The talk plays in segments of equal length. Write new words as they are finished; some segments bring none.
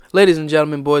Ladies and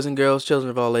gentlemen, boys and girls, children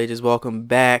of all ages, welcome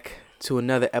back to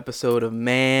another episode of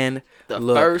Man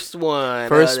Look. First one of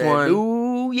the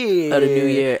new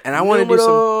year. And I want to do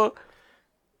some...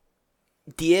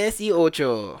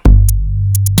 18.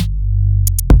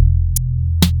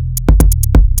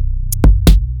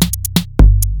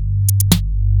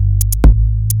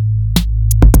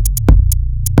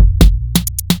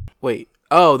 Wait.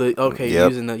 Oh, Yep.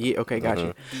 using the year. Okay, got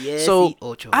you. 18. So,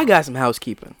 I got some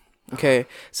housekeeping. Okay,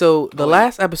 so the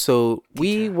last episode,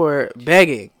 we were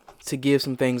begging to give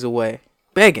some things away.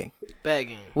 Begging.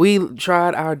 We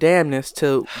tried our damnness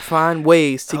to find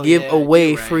ways to give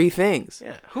away free things.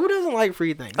 Yeah. Who doesn't like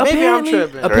free things? Maybe I'm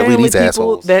tripping. Apparently these people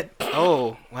assholes. that...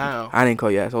 Oh, wow. I didn't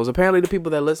call you assholes. Apparently the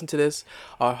people that listen to this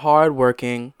are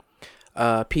hardworking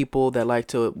people that like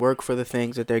to work for the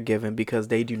things that they're given because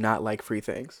they do not like free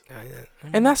things.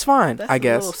 And that's fine, I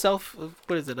guess.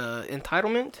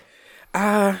 Entitlement?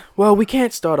 Well, we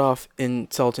can't start off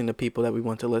insulting the people that we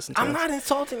want to listen to. I'm not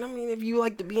insulting. I mean, if you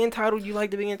like to be entitled, you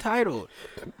like to be entitled.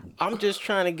 I'm just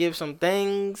trying to give some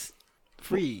things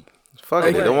free. Fuck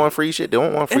it. They don't want free shit. They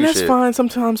don't want free shit. And that's fine.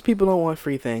 Sometimes people don't want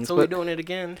free things. So we're doing it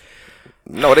again?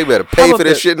 No, they better pay for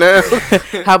this shit now.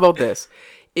 How about this?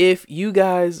 If you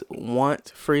guys want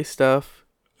free stuff,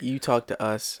 you talk to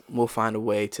us. We'll find a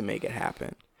way to make it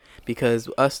happen. Because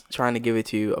us trying to give it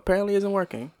to you apparently isn't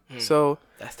working. So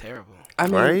that's terrible. I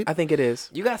mean, right? I think it is.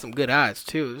 You got some good odds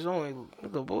too. There's only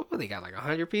what they got, like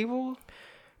 100 people.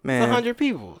 Man, 100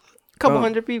 people, couple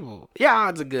hundred people. Yeah,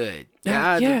 odds are good.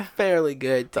 Yeah, odds are fairly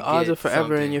good. The odds are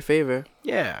forever in your favor.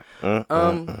 Yeah.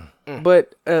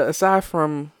 But aside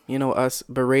from us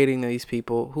berating these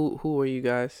people, who are you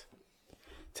guys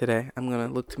today? I'm gonna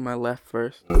look to my left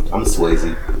first. I'm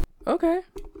Swayze. Okay,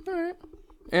 all right.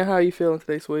 And how are you feeling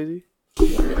today, Swayze?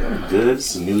 Good.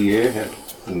 It's a new year.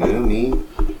 New me.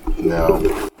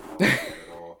 No.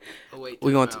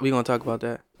 We gonna talk about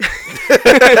that.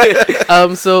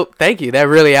 So thank you. That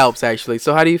really helps actually.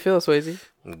 So how do you feel, Swayze?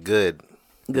 Good.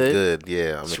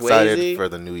 Yeah, I'm Swayze? excited for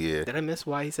the new year. Did I miss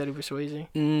why he said he was Swayze?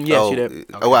 Yes, you did.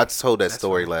 Oh, I told that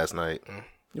story last night.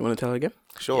 You want to tell it again?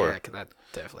 Sure. Yeah, because I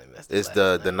definitely missed it. It's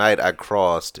the night I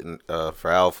crossed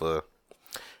for Alpha.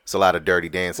 It's a lot of dirty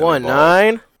dancing.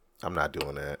 1-9. I'm not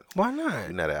doing that. Why not?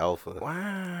 You're not an Alpha.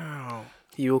 Wow.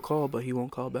 He will call, but he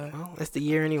won't call back. Well, it's the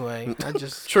year anyway. I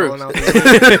just True. calling out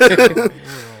the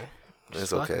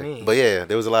It's okay. But yeah,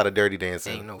 there was a lot of dirty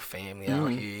dancing. Ain't no family out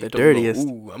here. The dirtiest.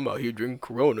 Ooh, I'm out here drinking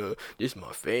Corona. This is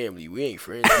my family. We ain't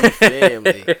friends. We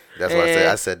family. That's what I said.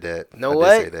 I said that. Know I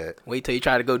what? did say that. Wait till you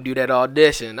try to go do that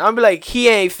audition. I'm be like, he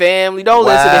ain't family. Don't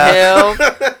listen to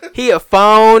him. He a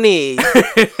phony.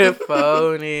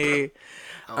 Phony.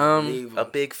 A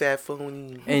big fat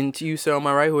phony. And to you, sir, on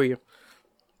my right, who are you?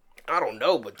 I don't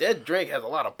know, but that drink has a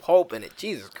lot of pulp in it.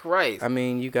 Jesus Christ. I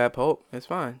mean, you got pulp. It's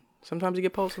fine. Sometimes you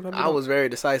get pulp. Sometimes you I don't. was very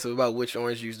decisive about which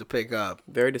orange juice to pick up.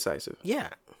 Very decisive. Yeah.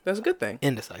 That's a good thing.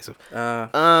 Indecisive.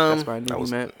 That's fine. You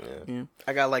meant. Yeah.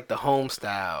 I got like the home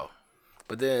style.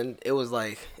 But then it was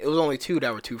only two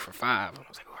that were 2 for $5. I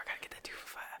was like, oh, I gotta get that 2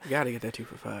 for $5. You gotta get that 2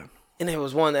 for $5. And there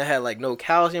was one that had like no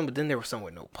calcium, but then there was some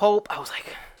with no pulp. I was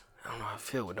like, I don't know how I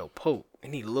feel with no pulp. I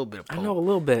need a little bit of pulp. I know a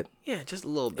little bit. Yeah, just a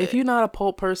little bit. If you're not a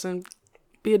pulp person,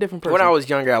 be a different person. When I was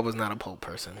younger, I was not a pulp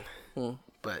person.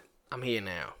 But I'm here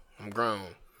now. I'm grown.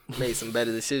 Made some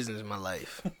better decisions in my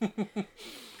life.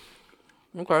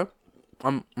 Okay.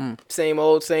 Same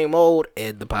old.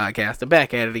 Ed the podcaster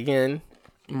back at it again.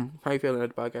 How you feeling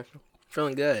at the podcast?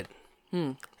 Feeling good.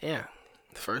 Yeah.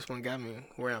 The first one got me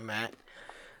where I'm at.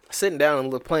 Sitting down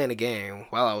and playing the game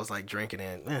while I was like drinking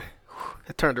it.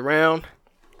 I turned around,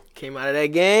 came out of that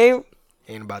game.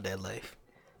 Ain't about that life.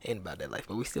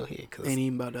 But we still here. Ain't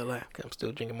even about that life. I'm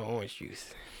still drinking my orange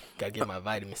juice. Gotta get my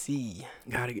vitamin C.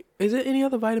 Is there any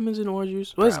other vitamins in orange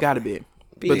juice? Well, it's gotta be.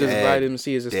 But the vitamin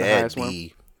C is just the highest one.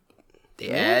 They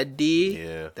add D?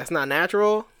 Yeah. That's not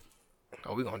natural?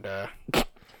 Oh, we gonna die.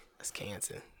 That's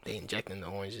cancer. They injecting the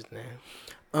oranges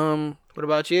now. What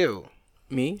about you?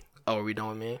 Me? Oh, are we done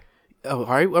with me? Oh,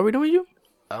 are we doing you?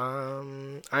 I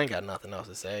ain't got nothing else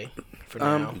to say for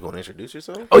now. You gonna introduce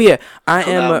yourself? Oh yeah, I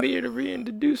am. Allow me to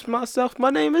reintroduce myself. My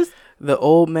name is the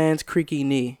old man's creaky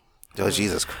knee. Oh,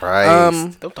 Jesus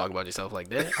Christ. Don't talk about yourself like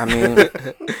that. I mean,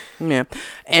 yeah.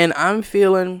 And I'm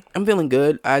feeling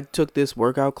good. I took this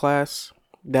workout class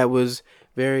that was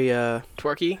very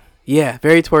twerky. Yeah,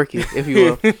 very twerky, if you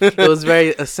will. It was very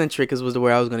eccentric, was the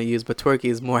word I was going to use, but twerky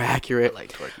is more accurate. I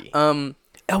like twerky.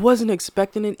 I wasn't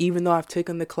expecting it, even though I've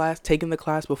taken the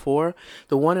class before.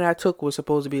 The one that I took was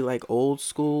supposed to be like old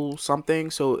school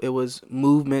something, so it was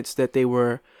movements that they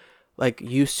were like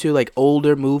used to like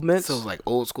older movements. So it was like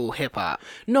old school hip hop.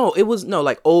 No, it was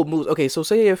like old moves. Okay, so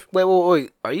say if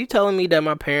wait, are you telling me that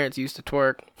my parents used to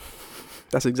twerk?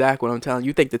 That's exactly what I'm telling you.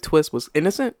 You think the twist was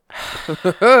innocent?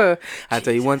 I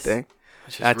tell you one thing.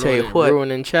 I tell you what,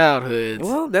 ruining childhoods.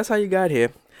 Well, that's how you got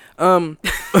here.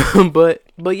 But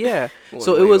yeah.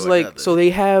 So it was like so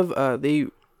they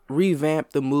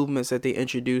revamped the movements that they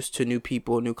introduced to new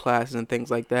people, new classes, and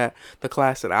things like that. The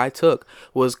class that I took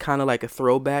was kind of like a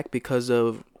throwback because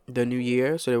of the new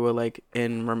year. So they were like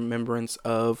in remembrance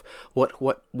of what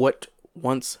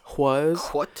once was.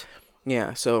 What?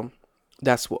 Yeah. So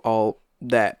that's all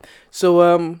that.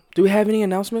 So do we have any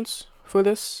announcements for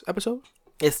this episode?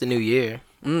 It's the new year.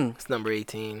 It's number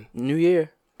 18. New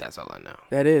year. That's all I know.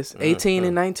 That is 18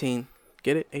 and 19.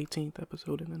 Get it? 18th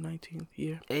episode in the 19th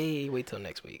year. Hey, wait till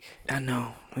next week. I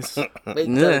know. Wait till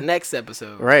the next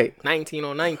episode. Right. 19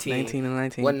 on 19. 19 and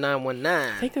 19.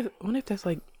 1919. I think that. I wonder if that's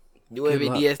like. Nueve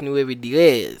diez, nueve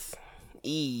diez.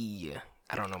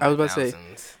 I don't know. I was about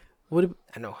thousands. to say. What?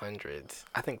 I know hundreds.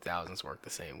 I think thousands work the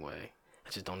same way. I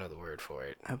just don't know the word for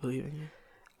it. I believe in you.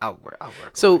 I'll work.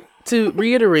 So to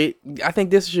reiterate, I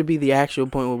think this should be the actual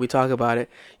point where we talk about it.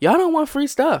 Y'all don't want free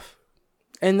stuff,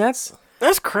 and that's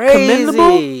crazy.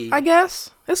 Commendable, I guess.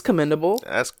 It's commendable.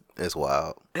 It's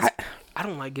wild. I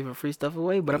don't like giving free stuff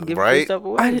away, but I'm giving free stuff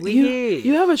away.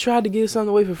 You ever tried to give something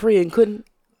away for free and couldn't?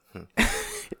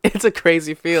 It's a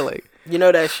crazy feeling. You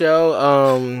know that show?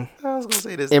 I was gonna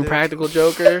say this. Impractical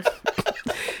Joker.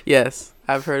 Yes,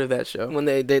 I've heard of that show. When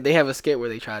they have a skit where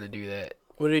they try to do that.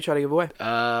 What did he try to give away?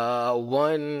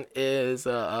 One is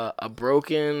a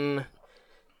broken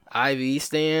IV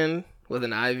stand with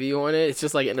an IV on it. It's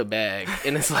just like in a bag,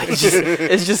 and it's like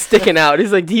it's just sticking out.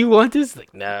 He's like, "Do you want this?"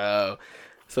 Like, no.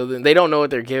 So then they don't know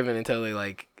what they're giving until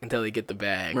they get the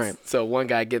bags. Right. So one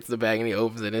guy gets the bag and he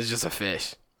opens it, and it's just a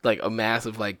fish, like a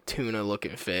massive like tuna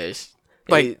looking fish.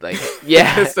 Like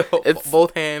yeah, so it's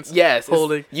both hands. Yes,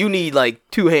 holding. You need like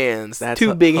two hands,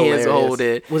 two big hands to hold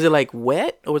it. Was it like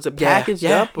wet or was it packaged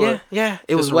up? Or yeah.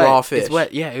 It was wet. raw fish. It's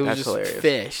wet. Yeah, it was just hilarious.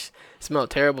 fish. It smelled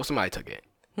terrible. Somebody took it.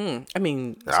 I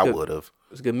mean, I would have.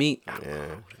 It was good meat.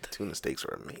 Yeah, tuna steaks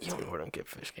are amazing. You don't know where them get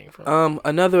fish came from.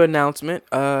 Another announcement.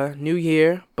 New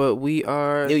year, but we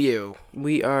are New year.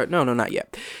 We are not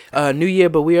yet. New year,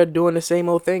 but we are doing the same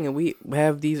old thing, and we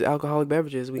have these alcoholic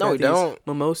beverages. We don't.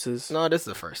 Mimosas. No, this is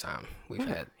the first time we've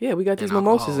had. Yeah, we got these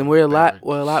mimosas, and we're a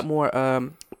lot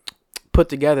more put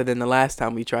together than the last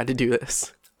time we tried to do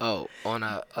this. Yeah.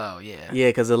 Yeah,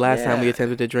 because the last time we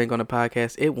attempted to drink on a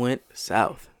podcast, it went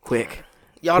south quick.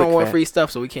 Y'all don't want free stuff,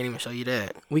 so we can't even show you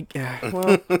that. We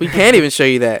can't even show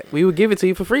you that. We would give it to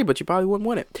you for free, but you probably wouldn't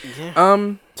want it.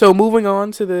 Yeah. So moving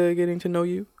on to the getting to know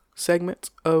you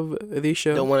segment of the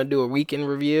show. Don't want to do a weekend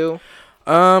review?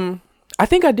 I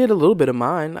think I did a little bit of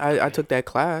mine. I took that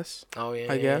class. Oh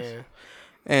yeah. I guess.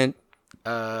 And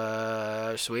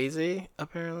Swayze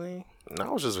apparently. No, I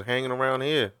was just hanging around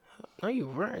here. No, you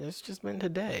weren't. It's just been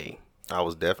today. I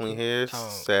was definitely here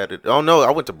Saturday. Oh no,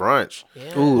 I went to brunch.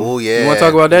 Yeah. Ooh, yeah. You want to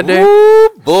talk about that day? Ooh,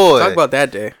 boy. Talk about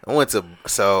that day. I went to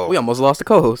we almost lost the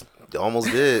co-host.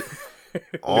 Almost did.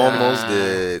 Almost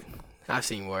did. I've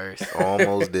seen worse.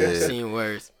 Almost did. I've seen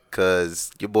worse.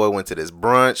 Cause your boy went to this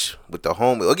brunch with the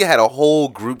homie. Look, you had a whole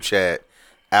group chat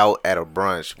out at a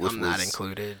brunch, which I'm was not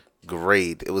included.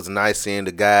 Great. It was nice seeing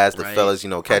the guys, the fellas,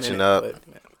 catching up.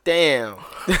 Damn.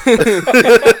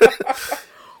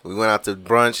 We went out to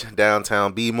brunch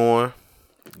downtown Bmore.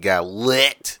 Got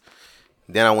lit.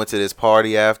 Then I went to this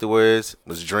party afterwards.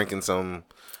 Was drinking some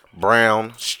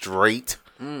brown straight.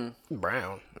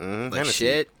 Brown. Mm-hmm. Like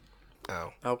shit.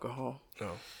 Oh. Alcohol.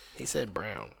 Oh. He said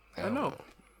brown. I know.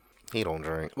 He don't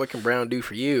drink. What can brown do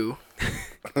for you?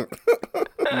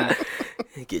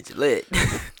 Get you lit.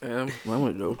 I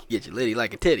want to Get you litty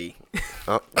like a titty.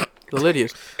 Oh. The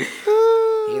Lydia's.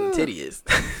 Even the titty is.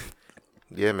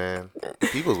 Yeah, man.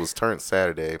 People's was turned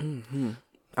Saturday. Mm-hmm.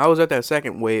 I was at that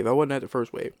second wave. I wasn't at the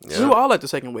first wave. Yeah. We were all at the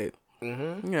second wave.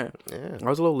 Mm-hmm. Yeah. Yeah. I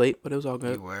was a little late, but it was all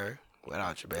good. You were.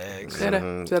 Without your bags.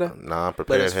 Non-prepared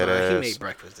But head fine. ass. He made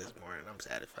breakfast this morning. I'm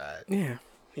satisfied. Yeah.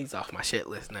 He's off my shit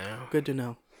list now. Good to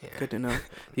know. Yeah. Good to know.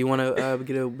 Do you want to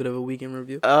get a bit of a weekend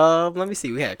review? Let me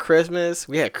see. We had Christmas.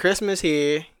 We had Christmas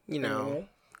here, Mm-hmm.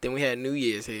 Then we had New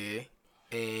Year's here.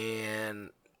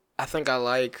 And I think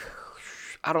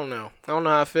I don't know. I don't know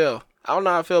how I feel. I don't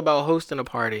know how I feel about hosting a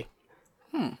party.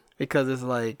 Because it's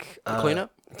like... clean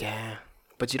up? Yeah.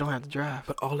 But you don't have to drive.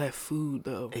 But all that food,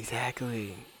 though.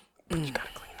 Exactly. But you gotta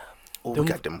clean up. Oh, we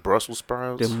got them Brussels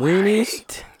sprouts. Them weenies.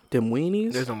 Right. Them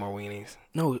weenies. There's no more weenies.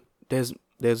 No, there's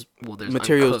There's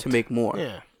materials uncooked. to make more.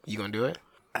 Yeah. You gonna do it?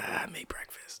 I made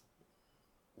breakfast.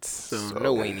 So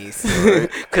no weenies.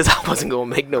 Because I wasn't going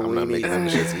to make no I'm not making them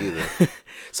weenies. shits either.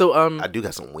 So I do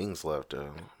got some wings left though.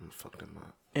 I'm gonna fuck them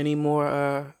up. any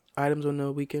more items on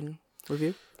the weekend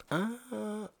review?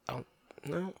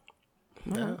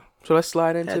 No. So let's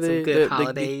slide into Had the some good the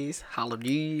holidays.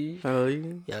 Holidays.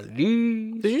 Holidays.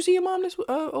 Did you see your mom this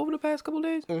over the past couple of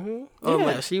days? Mm-hmm. Oh, Yeah,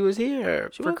 like- she was here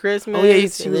She for was? Christmas. Oh yeah,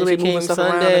 she and was then like moving came stuff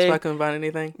around. That's Sunday. why I couldn't find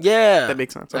anything. Yeah, That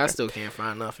makes sense. I Okay. still can't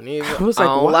find nothing either. I was like,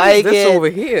 I don't why like is this it. over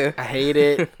here? I hate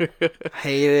it.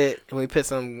 Hate it. And we put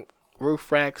some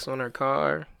roof racks on our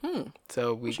car.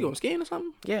 So we Was she going skiing or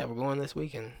something? Yeah, we're going this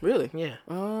weekend. Really? Yeah.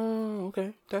 Oh,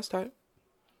 okay. That's tight.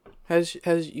 Has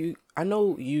you? I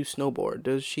know you snowboard.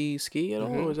 Does she ski at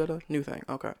all, or is that a new thing?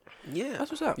 Okay, Yeah.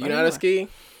 that's what's up. You I know didn't how to that. ski?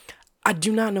 I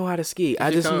do not know how to ski. I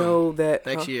you just come know that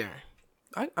Next year.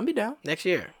 I'm be down. Next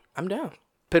year. I'm down.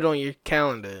 Put it on your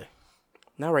calendar.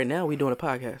 Not right now. We doing a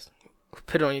podcast.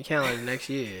 Put it on your calendar next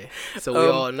year. So we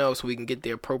all know, so we can get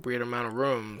the appropriate amount of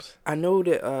rooms. I know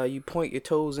that you point your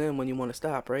toes in when you want to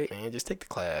stop, right? Man, just take the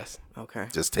class. Okay.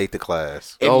 Just take the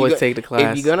class. If Always you take the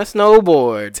class. If you're going to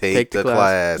snowboard. Take the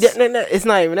class. Yeah, no, it's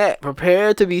not even that.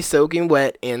 Prepare to be soaking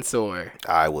wet and sore.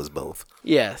 I was both.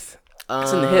 Yes.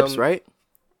 It's in the hips, right?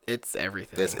 It's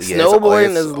everything. Yeah,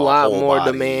 Snowboarding it's is a lot whole more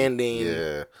body.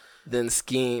 demanding than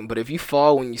skiing. But if you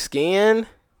fall when you skiing,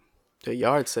 The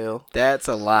yard sale. that's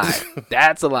a lot.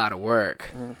 That's a lot of work.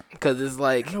 Because it's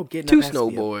like I know getting two up has to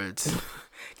be snowboards.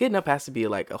 Getting up has to be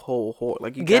like a whole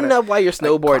like you Getting gotta, up while you're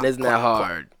snowboarding clock, isn't that clock, clock.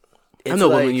 hard. I It's know,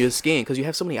 like, but when you're skiing, because you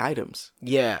have so many items.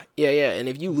 yeah. And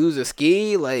if you lose a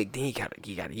ski, like then you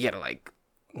gotta like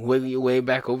wiggle your way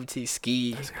back over to your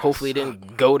ski. Hopefully it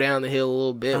didn't go down the hill a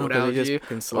little bit I know, 'cause without it just you.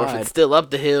 can Or if slide. it's still up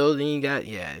the hill, then you got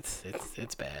it's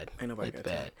bad. Ain't nobody It's got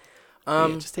bad.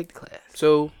 time. Just take the class.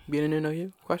 So being in know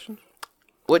you question?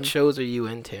 What shows are you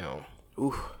into?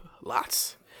 Ooh,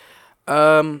 lots.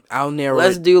 I'll narrow.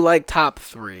 Let's it. do like top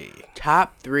 3.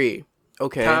 Top 3.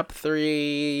 Okay. Top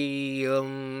 3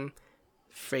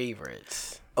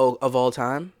 favorites Oh, of all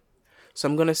time. So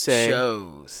I'm gonna say.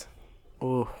 shows.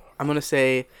 Oh, I'm gonna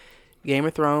say, Game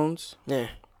of Thrones, Yeah.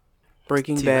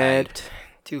 Breaking Too Bad. hyped.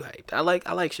 Too hyped. I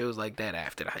like shows like that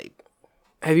after the hype.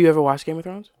 Have you ever watched Game of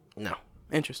Thrones? No,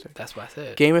 Interesting. that's what I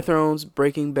said. Game of Thrones,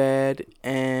 Breaking Bad, I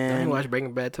and didn't watch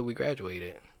Breaking Bad till we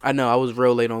graduated. I know I was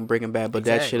real late on Breaking Bad, but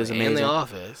that shit is Exactly. amazing. And The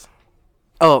Office.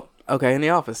 Oh, okay. In The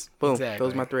Office. Boom. Exactly.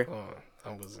 Those are my 3.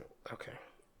 Okay.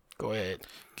 Go ahead.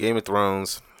 Game of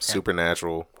Thrones,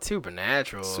 Supernatural.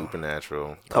 Supernatural. Cult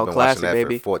I've been classic, watching that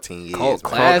baby. for 14 years. Cult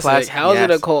man. classic. classic, How is it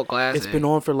a yes. cult classic? It's been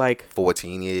on for like.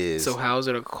 14 years. So how is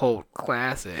it a cult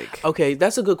classic? Okay,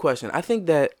 that's a good question. I think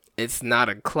that. It's not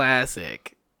a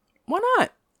classic. Why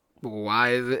not? Why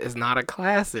is it? It's not a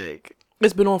classic.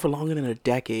 It's been on for longer than a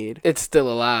decade. It's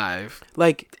still alive.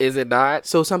 Like, Is it not?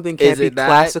 so something can't Is be it not?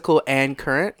 classical and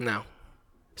current. No.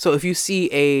 So if you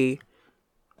see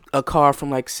a car from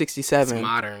like It's '67,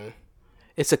 modern.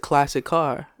 it's a classic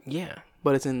car, Yeah.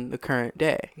 but it's in the current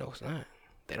day. No, it's not.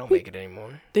 They don't make it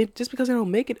anymore. Just because they don't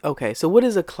make it. Okay, so what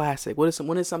is a classic? When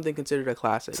is something considered a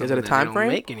classic? Something is it a that time they frame?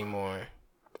 don't make anymore.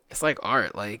 It's like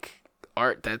art. Like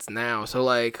art that's now. So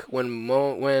like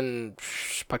when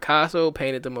Picasso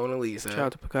painted the Mona Lisa, Shout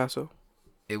out to Picasso.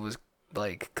 it was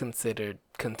like considered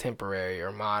contemporary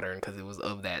or modern because it was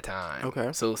of that time.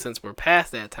 Okay. So since we're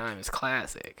past that time, it's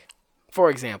classic. For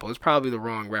example, it's probably the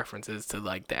wrong references to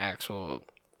like the actual.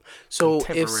 So if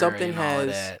Contemporary something and all of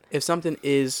has, that. if something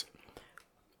is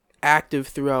active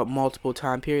throughout multiple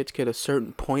time periods, could a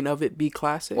certain point of it be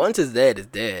classic? Once it's dead.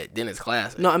 Then it's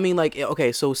classic. No, I mean like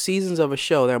okay, so seasons of a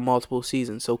show, there are multiple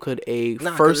seasons. So could a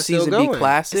Nah, 'cause first it's still season be going.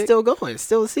 classic? It's still going. It's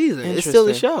still a season. It's still a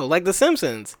Interesting. show. Like The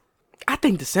Simpsons. I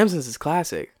think The Simpsons is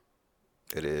classic.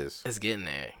 It is. It's getting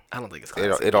there. I don't think it's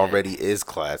classic. It yet. already is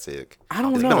classic. I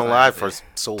don't It's know. been alive for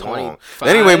so long. 25?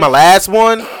 Anyway, my last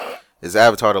one is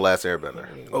Avatar: The Last Airbender.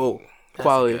 Oh, That's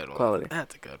quality, a good one. quality.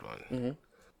 That's a good one. Mhm.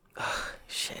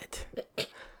 Shit.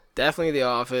 Definitely The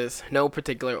Office. No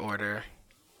particular order.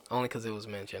 Only because it was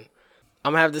mentioned.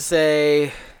 I'm gonna have to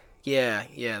say, yeah,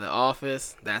 The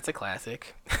Office. That's a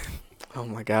classic. Oh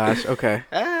my gosh. Okay.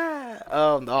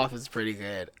 The Office is pretty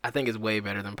good. I think it's way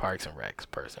better than Parks and Recs,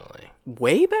 personally.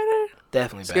 Way better.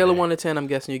 Definitely better. Scale of 1 to 10. I'm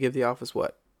guessing you give The Office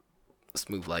what?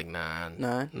 Smooth like 9.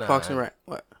 9. Nine. Parks and Rec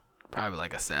what? Probably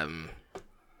like a 7.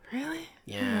 Really?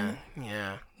 Yeah.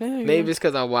 Yeah, Maybe it's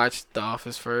because I watched The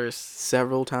Office first.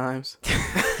 several times.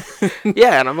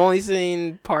 Yeah, and I've only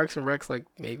seen Parks and Recs like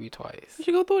maybe twice. You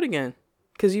should go through it again.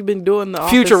 Cause you've been doing The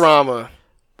Office. Futurama.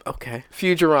 Okay.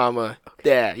 Futurama.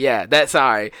 Okay. Yeah. That's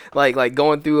sorry. Like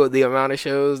going through the amount of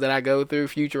shows that I go through,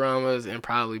 Futuramas and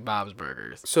probably Bob's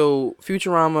Burgers. So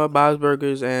Futurama, Bob's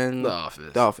Burgers, and The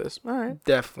Office. The Office. All right.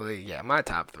 Definitely. Yeah. My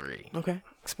top 3. Okay.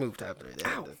 Smooth top 3.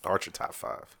 Archer top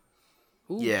 5.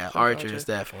 Ooh, yeah, Archer's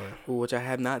definitely. Ooh, which I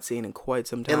have not seen in quite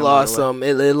some time. It lost some.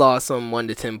 It lost some 1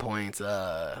 to 10 points.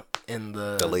 In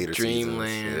the later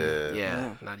Dreamland. seasons.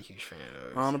 Yeah. Not a huge fan of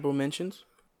those. Honorable mentions.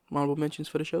 Honorable mentions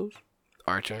for the shows.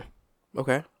 Archer.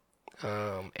 Okay.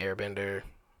 Airbender.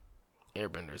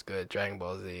 Airbender's good. Dragon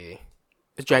Ball Z.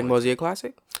 Is Dragon Ball Z a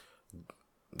classic?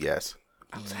 Yes.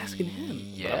 I was asking him.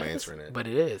 Yeah, I'm answering it. But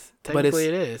it is. Technically,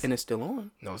 it is. And it's still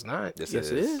on. No, it's not. Yes, Yes,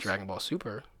 it is. Dragon Ball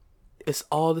Super. It's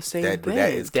all the same thing.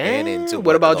 That is canon to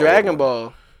What about the old Dragon one.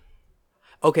 Ball?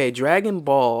 Okay, Dragon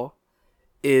Ball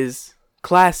is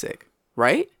classic,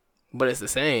 right? But it's the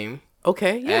same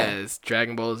Okay, yeah. as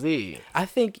Dragon Ball Z. I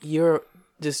think you're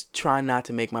just trying not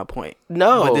to make my point.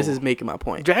 No. But this is making my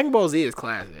point. Dragon Ball Z is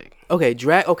classic. Okay,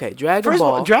 Dragon First Ball.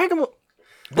 of all, Dragon Ball.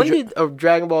 When did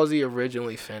Dragon Ball Z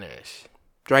originally finish?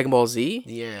 Dragon Ball Z?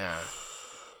 Yeah.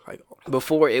 Like,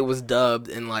 Before it was dubbed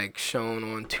and like shown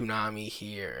on Toonami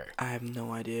here. I have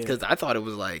no idea. Because I thought it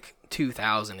was like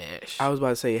 2000-ish. I was about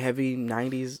to say heavy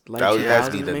 90s, like That has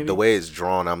to 2000s be maybe? the way it's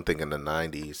drawn. I'm thinking the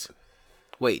 90s.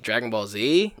 Wait, Dragon Ball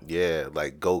Z? Yeah,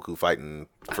 like Goku fighting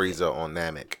Frieza on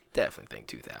Namek. Definitely think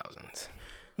 2000s.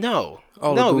 No.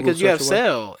 Oh, no, Google because you have search away?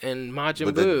 Cell and Majin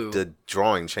But Buu. the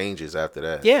drawing changes after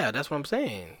that. Yeah, that's what I'm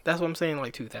saying. That's what I'm saying,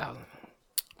 like 2000.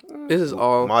 This is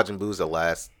all... Majin Buu's the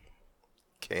last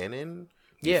canon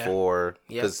Yeah. before,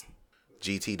 Yep. because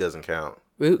GT doesn't count.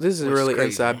 This is Which is really crazy.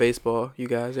 inside baseball, you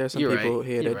guys. There are some You're people right.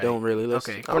 here You're that right. don't really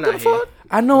listen. Okay, I we're don't not give a here. fuck.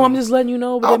 I know, I'm just letting you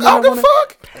know. But I they may don't not give a wanna...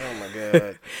 fuck. Oh my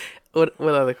god.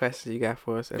 What other questions you got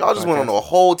for us? Y'all just went on a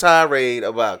whole tirade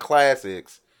about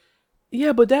classics.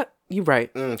 Yeah, but that... You're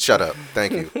right. Shut up.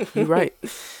 Thank you. You're right.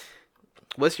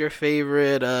 What's your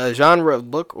favorite genre of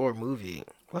book or movie?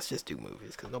 Let's just do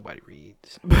movies because nobody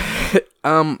reads.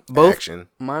 Both Action.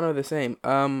 mine are the same.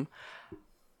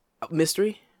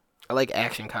 Mystery, I like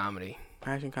action comedy.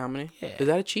 action, comedy. Yeah. Is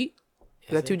that a cheat? Is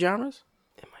that two genres?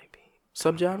 It might be.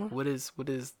 Subgenre? What is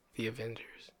the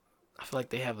Avengers? I feel like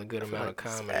they have a good amount of Like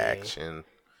it's comedy. action.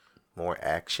 More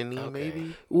action-y, Okay.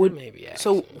 maybe? Would Maybe action.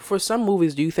 so for some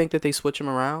movies, do you think that they switch them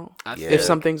around? I Yeah. If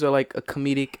some things are like a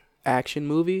comedic action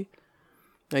movie,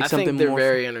 like I something think they're more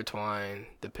very intertwined,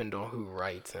 depending on who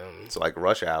writes them. So like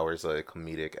Rush Hour is a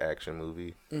comedic action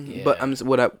movie. Yeah. But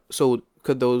so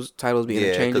could those titles be Yeah,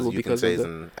 interchangeable because you can because say of it's the,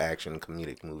 an action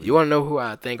comedic movie. You want to know who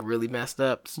I think really messed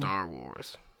up? Star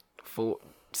Wars, 4,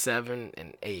 7,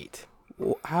 and 8.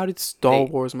 how did Star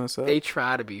Wars mess up? They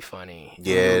try to be funny.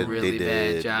 Yeah, They do a really they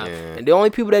bad did, job. yeah. And the only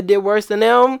people that did worse than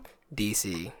them,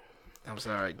 DC. I'm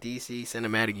sorry, DC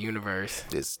Cinematic Universe.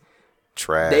 It's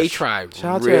trash. They tried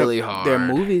Shout out really to hard. their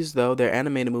movies though. Their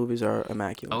animated movies are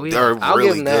immaculate. Oh yeah, They're I'll give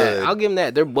really them that. good. I'll give them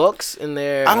that. Their books and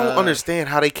their. I don't understand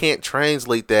how they can't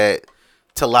translate that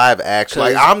to live action.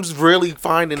 Like, I'm really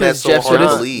finding that so Jeff hard to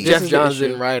Johns, believe. This Jeff is the Johns issue.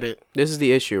 didn't write it. This is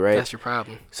the issue, right? That's your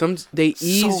problem. They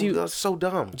ease so, you that's so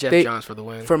dumb. Jeff They- Johns for the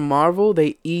win. for Marvel.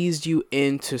 They eased you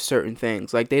into certain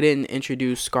things. Like they didn't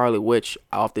introduce Scarlet Witch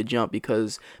off the jump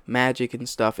because magic and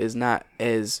stuff is not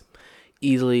as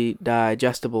easily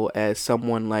digestible as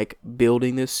someone like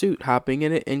building this suit, hopping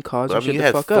in it, and causing I mean, shit you to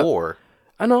had fuck up. 4.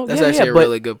 I know That's yeah, actually yeah, a but,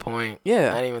 really good point.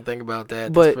 Yeah. I didn't even think about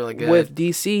that. But That's really good. with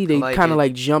DC, they like kind of it.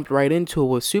 like jumped right into it.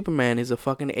 With Superman is a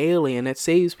fucking alien that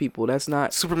saves people. That's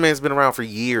not. Superman's been around for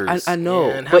years. I know,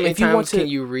 And how but many if you want times to, can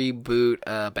you reboot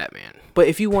Batman? but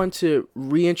if you want to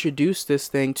reintroduce this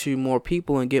thing to more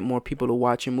people and get more people to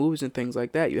watch your movies and things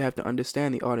like that, you have to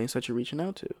understand the audience that you're reaching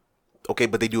out to. Okay,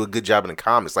 but they do a good job in the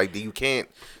comics. Like, you can't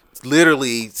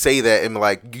literally say that and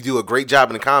like, you do a great job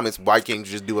in the comics. Why can't you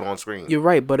just do it on screen? You're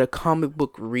right, but a comic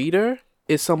book reader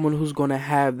is someone who's going to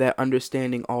have that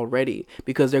understanding already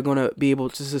because they're going to be able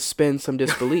to suspend some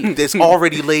disbelief. It's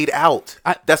already laid out.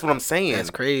 I- That's what I'm saying. That's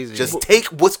crazy. Just take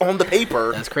what's on the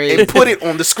paper That's crazy. and put it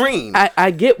on the screen.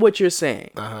 I get what you're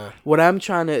saying. Uh-huh. What I'm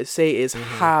trying to say is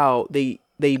how they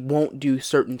won't do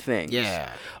certain things.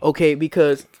 Yeah. Okay,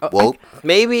 because Well,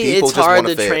 Maybe people it's just hard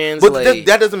wanna to fail. translate. But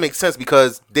that doesn't make sense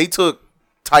because they took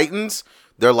Titans,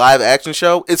 their live action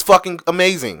show. It's fucking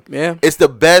amazing. Yeah. It's the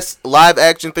best live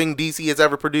action thing DC has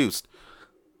ever produced.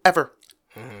 Ever.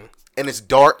 Mm-hmm. And it's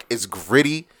dark, it's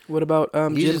gritty. what about You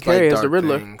Jim just like Carrey as the dark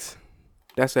Riddler? things.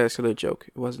 That's actually a joke.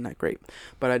 It wasn't that great,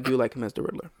 but I do like him as the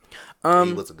Riddler.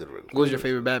 He was a good Riddler. What was your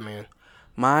favorite Batman?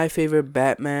 My favorite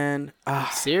Batman,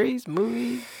 Series,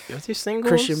 movie? What's your singles?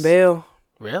 Christian Bale.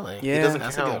 Really? Yeah. He doesn't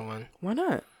That's count. a good one. Why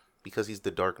not? Because he's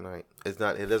the Dark Knight. It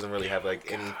doesn't really have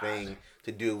like anything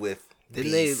to do with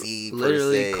Didn't DC. they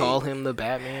literally per se. call him the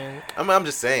Batman? I'm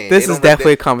just saying. This is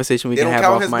definitely a conversation we can have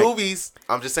off mic. They don't count his movies.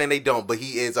 I'm just saying they don't, but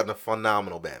he is a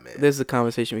phenomenal Batman. This is a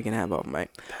conversation we can have off mic.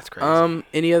 That's crazy.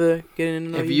 Any other getting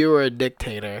into If you were a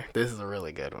dictator, this is a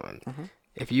really good one. Mm-hmm.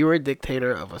 If you were a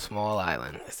dictator of a small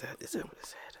island, is that what it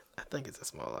said? I think it's a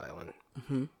small island.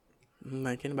 Mm-hmm. I'm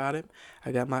thinking about it.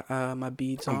 I got my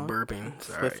beads on. I'm burping.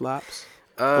 Flip flops.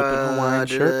 Open Hawaiian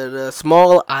shirt. The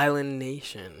small island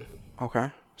nation.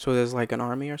 Okay. So there's like an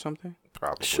army or something?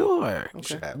 Probably. Sure.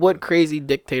 Okay. What crazy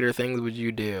dictator things would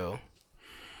you do?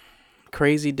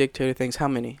 Crazy dictator things. How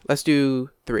many? Let's do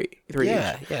three. Three.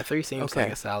 Yeah. Yeah. 3 seems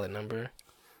like a solid number.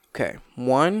 Okay.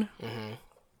 1. Mm-hmm.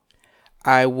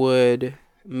 I would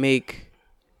make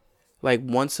like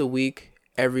once a week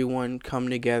everyone come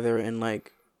together and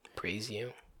like praise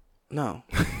you. No.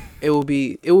 It will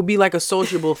be like a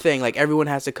sociable thing. Like everyone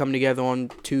has to come together on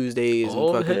Tuesdays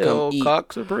and fucking come eat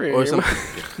or something.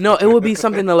 No, it would be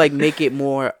something to like make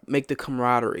the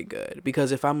camaraderie good.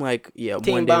 Because if I'm like,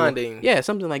 team bonding,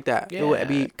 something like that. Yeah. It would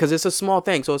be because it's a small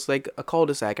thing, so it's like a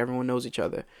cul-de-sac. Everyone knows each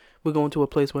other. We're going to a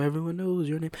place where everyone knows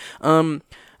your name.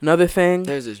 Another thing.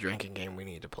 There's this drinking game we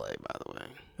need to play. By the way,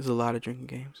 there's a lot of drinking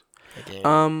games.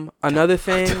 Another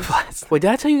thing. Wait, did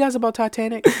I tell you guys about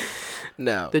Titanic?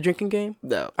 No. The drinking game?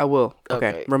 No. I will.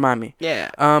 Okay. Remind me.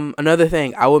 Yeah. Another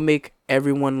thing, I would make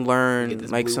everyone learn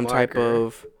like some type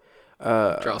of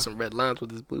draw some red lines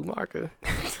with this blue marker.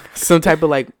 Some type of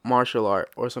like martial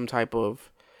art or some type of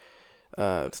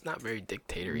it's not very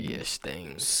dictator-ish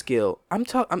thing. Skill.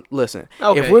 Listen.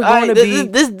 Okay. If we're going to be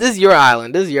this is your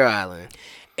island. This is your island.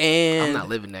 And I'm not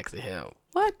living next to him.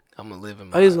 What? I'm gonna live in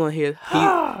my. I just gonna hear.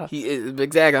 He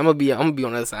exactly. I'm gonna be on the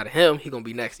other side of him. He gonna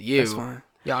be next to you. That's fine.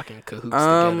 Y'all can cahoots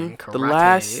together and karate. The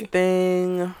last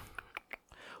thing,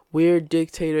 weird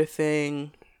dictator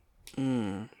thing.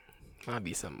 Might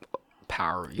be some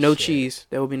power. No shit. cheese.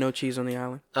 There will be no cheese on the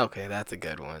island. Okay, that's a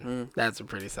good one. That's a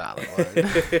pretty solid one.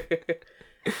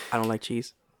 I don't like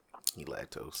cheese. He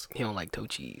lactose. He don't like toe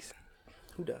cheese.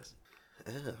 Who does?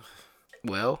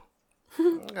 Well,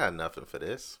 I got nothing for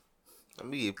this. I'm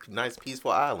gonna be a nice,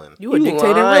 peaceful island. You a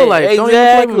dictator in real life.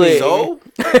 Exactly. So?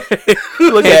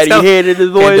 Look at you headed his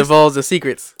voice. Can't divulge the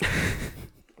secrets.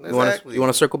 Exactly. You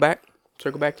want to circle back?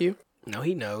 Circle back to you? No,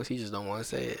 he knows. He just don't want to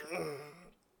say it.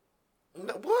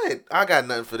 What? I got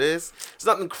nothing for this. It's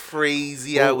nothing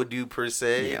crazy I would do per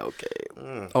se. Yeah,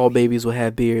 okay. All babies will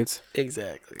have beards.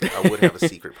 Exactly. I would have a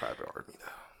secret private army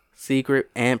though. Secret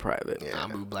and private. Yeah.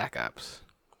 I'll Black Ops.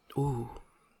 Ooh.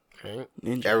 Right.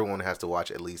 Ninja. Everyone has to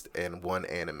watch at least one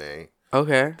anime.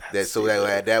 Okay.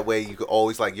 That way you could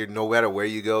always no matter where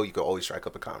you go, you could always strike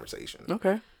up a conversation.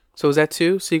 Okay. So is that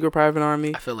 2? Secret Private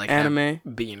Army? I feel like anime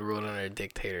being ruled under a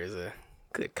dictator is a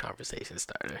good conversation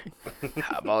starter.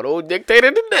 How about old dictator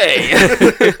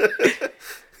today?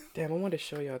 Damn, I wanted to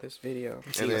show y'all this video.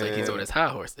 Seems like he's on his high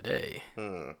horse today.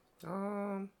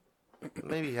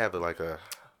 Maybe have it like a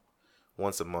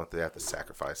once a month they have to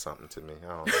sacrifice something to me. I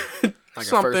don't know. Like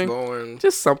something. A firstborn.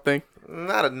 Just something.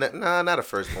 Not a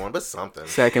firstborn, but something.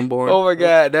 Secondborn. Oh my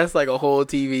god, that's like a whole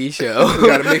TV show. We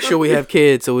gotta make sure we have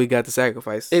kids, so we got to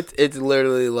sacrifice. It's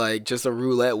literally like just a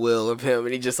roulette wheel of him,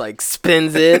 and he just like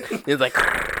spins it. It's like,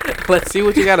 let's see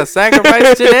what you gotta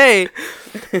sacrifice today.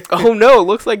 Oh no,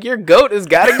 looks like your goat has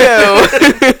gotta go.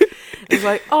 It's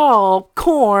like, oh,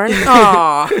 corn.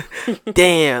 Aw.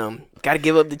 Damn. Gotta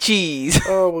give up the cheese.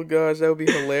 Oh my gosh, that would be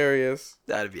hilarious.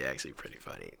 That'd be actually pretty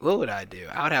funny. What would I do?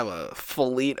 I would have a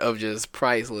fleet of just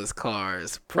priceless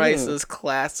cars. Priceless,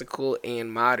 classical,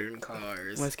 and modern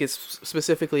cars. Let's get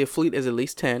specifically a fleet is at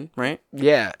least 10, right?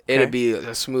 Yeah, it'd be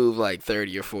a smooth like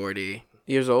 30 or 40.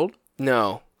 Years old?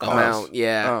 No, amount,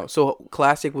 yeah. Oh, so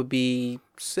classic would be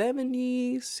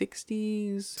 70s,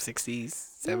 60s.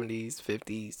 60s, 70s,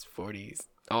 50s, 40s,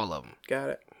 all of them. Got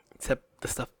it. Except the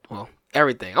stuff, well,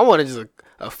 everything. I wanted just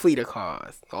a fleet of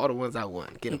cars. All the ones I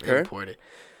want. Get them imported.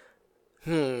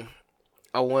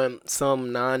 I want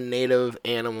some non-native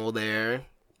animal there.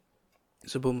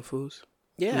 Zabumafus.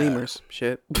 Yeah. Lemurs.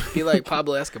 Shit. Be like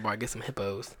Pablo Escobar. Get some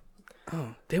hippos.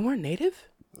 Oh, they weren't native?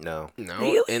 No.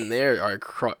 Really? And they are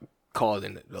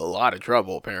causing a lot of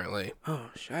trouble, apparently. Oh,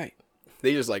 shite.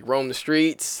 They just like roam the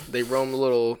streets. They roam the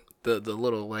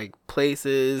little like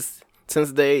places.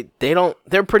 Since they're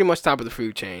pretty much top of the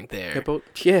food chain there. Hippo?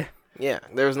 Yeah. Yeah,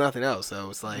 there's nothing else. So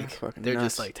it's like they're nuts.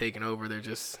 just like taking over. They're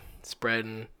just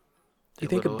spreading. You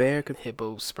think a bear could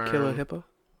hippo sperm kill a hippo?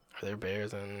 Are there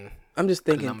bears in I'm just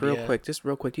thinking Colombia? real quick.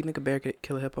 Do you think a bear could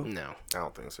kill a hippo? No. I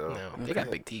don't think so. No. They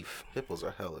got big teeth. Hippos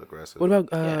are hella aggressive. What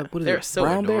about what is they're it? so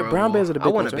Brown bear? adorable. Brown bears are the big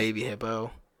I want ones, a right? baby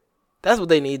hippo. That's what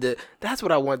they need to. That's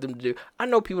what I want them to do. I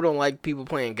know people don't like people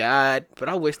playing God, but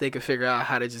I wish they could figure out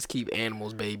how to just keep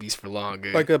animals babies for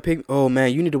longer. Like a pig. Oh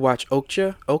man, you need to watch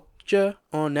Okja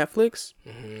on Netflix.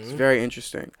 It's very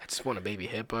interesting. I just want a baby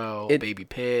hippo, baby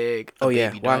pig.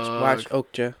 Baby dog. watch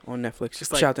Okja on Netflix.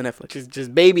 Just shout out to Netflix.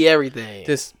 Just baby everything.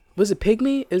 Just was it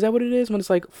pygmy? Is that what it is when it's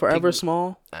like forever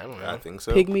small? I don't know. I think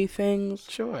so. Pygmy things.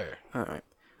 Sure. All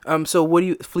right. So what do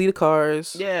you fleet of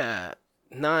cars? Yeah.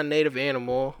 Non-native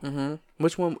animal. Mm-hmm.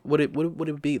 Which one would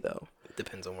it be though?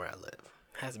 Depends on where I live.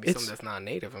 It has to be something that's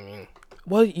non-native. I mean,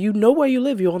 well, you know where you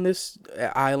live. You're on this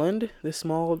island, this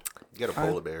small. You get a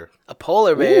polar bear. A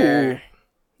polar bear. Ooh.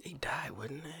 He'd die,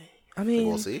 wouldn't they? I mean,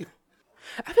 We'll see.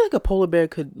 I feel like a polar bear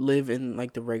could live in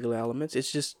like the regular elements.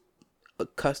 It's just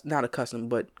not accustomed,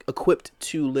 but equipped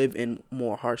to live in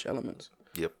more harsh elements.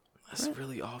 Yep. That's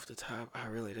really off the top. I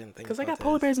really didn't think. Because I got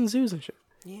polar bears in zoos and shit.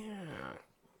 Yeah.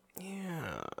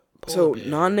 So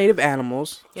non-native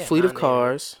animals, fleet of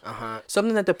cars,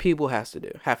 something that the people have to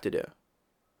do.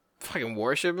 Fucking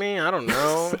worship me? I don't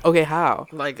know. Okay, how?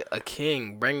 Like a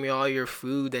king, bring me all your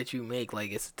food that you make.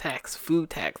 Like it's a tax, food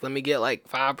tax. Let me get like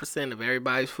 5% of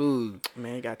everybody's food.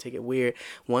 Man, you gotta take it weird.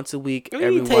 Once a week,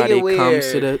 everybody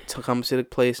comes to the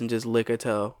place and just lick a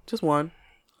toe. Just one.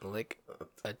 Lick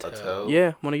a toe?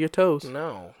 Yeah, one of your toes.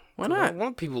 No. Why not? I don't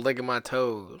want people licking my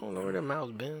toes. I don't know where their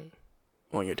mouth's been.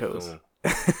 On your toes.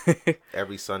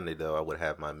 Every Sunday though, I would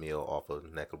have my meal off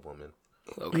of Naked Woman.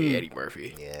 Okay, Eddie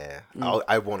Murphy. Yeah,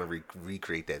 I want to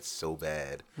recreate that so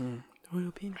bad.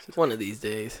 Royal penises. One of these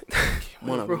days.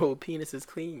 One of royal penis is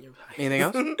clean. Anything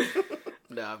else?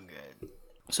 No, I'm good.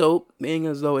 So, being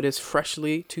as though it is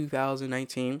freshly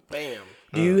 2019, bam.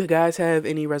 Do you guys have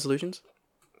any resolutions?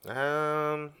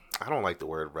 I don't like the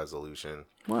word resolution.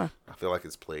 Why? I feel like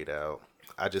it's played out.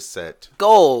 I just set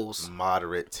goals,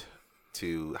 moderate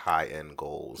to high end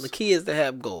goals. The key is to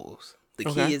have goals. The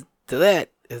key is to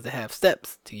that is to have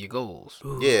steps to your goals.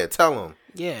 Ooh. Yeah, tell them.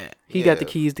 Yeah, he got the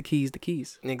keys.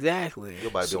 Exactly.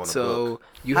 Nobody doing so a book.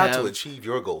 You how have to achieve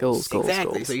your goals. Goals.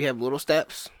 So you have little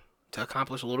steps to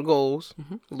accomplish little goals.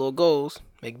 Little goals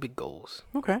make big goals.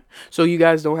 Okay. So you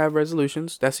guys don't have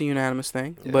resolutions. That's a unanimous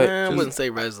thing. Yeah. But I wouldn't say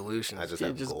resolutions. I just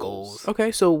have goals.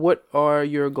 Okay. So what are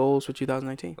your goals for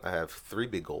 2019? I have 3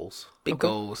 big goals. Big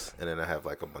goals. And then I have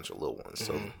like a bunch of little ones.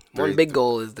 So one big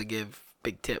goal is to give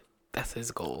big tip. That's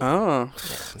his goal. No, Oh.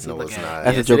 it's not.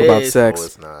 That's a joke about sex. No,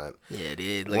 it's not. Yeah, it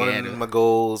is. One of my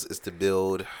goals is to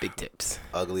build big tips.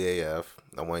 Ugly AF.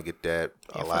 I want to get that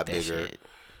a lot bigger.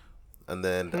 And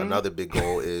then another big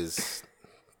goal is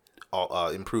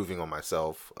improving on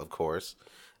myself, of course.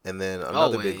 And then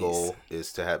another big goal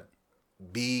is to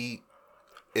be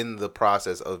in the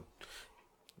process of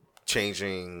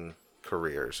changing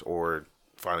careers or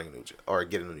finding a new job or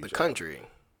getting a new job. The country.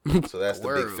 So that's the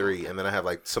big 3. And then I have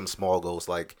like some small goals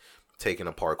like taking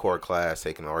a parkour class,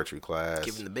 taking an archery class.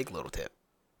 Giving the big little tip.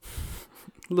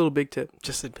 Little big tip.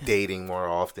 Just dating more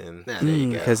often. Nah, there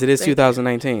you go. Because it is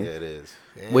 2019. Yeah, it is.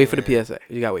 Yeah. Wait for the PSA.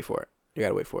 You gotta wait for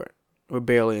it. We're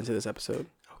barely into this episode.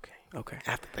 Okay. I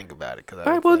have to think about it. All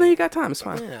right, well, then you got time. It's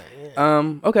fine.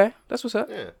 Yeah. Okay. That's what's up.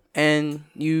 Yeah. And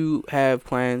you have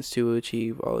plans to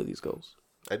achieve all of these goals?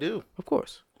 I do. Of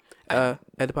course. At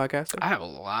the podcast? I have a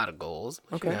lot of goals.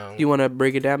 Okay. You want to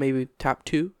break it down? Maybe top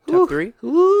 2, top 3?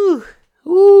 Ooh.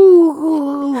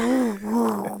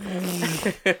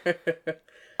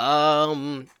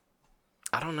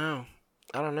 I don't know.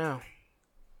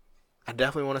 I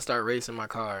definitely want to start racing my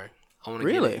car. I want to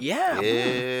really? Get it.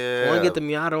 Yeah. I want to get the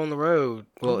Miata on the road.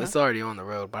 Well, it's already on the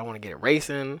road, but I want to get it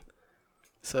racing.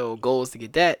 So goal is to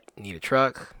get that. Need a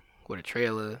truck with a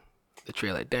trailer to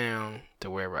trail it down to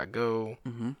wherever I go.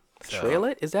 So, trail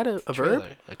it? Is that a verb?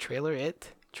 A trailer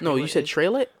it? No, you said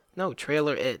trail it? No,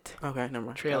 trailer it. Okay, never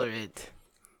mind. Trailer it.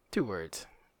 2 words.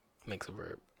 Makes a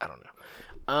verb. I don't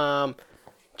know.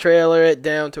 Trailer it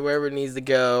down to wherever it needs to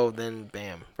go. Then,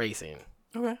 bam, racing.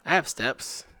 Okay. I have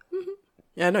steps.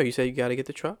 Yeah, I know. You said you got to get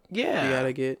the truck. Yeah. You got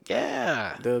to get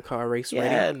the car race ready.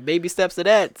 Yeah, and baby steps to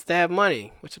that is to have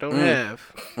money, which I don't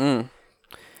have.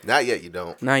 Not yet, you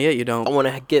don't. I want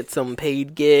to get some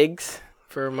paid gigs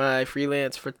for my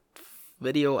freelance for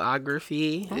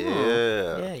videography.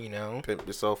 Yeah. Yeah, you know. Pimp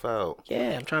yourself out.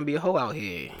 Yeah, I'm trying to be a hoe out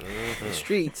here in the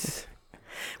streets.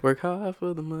 Work hard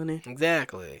for the money.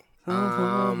 Exactly. Those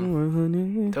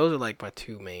are like my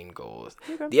 2 main goals.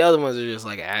 Okay. The other ones are just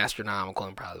like astronomical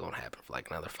and probably won't happen for like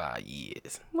another 5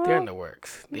 years. Well, they're in the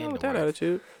works. With that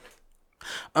attitude.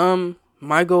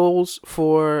 My goals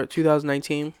for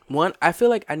 2019. 1, I feel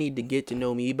like I need to get to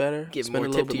know me better. Get more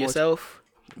tip to yourself.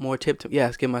 More tip.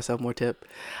 Yes, give myself more tip.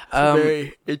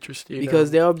 Very interesting.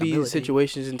 Because there'll be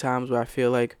situations and times where I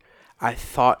feel like I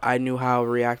thought I knew how to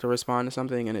react or respond to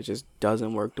something, and it just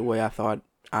doesn't work the way I thought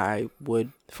I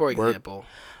would. For example,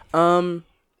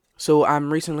 so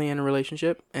I'm recently in a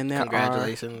relationship, and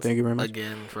congratulations. Thank you very much.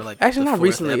 Again for like actually not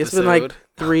recently. Episode. It's been like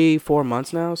 3-4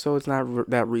 months now, so it's not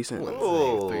that recent.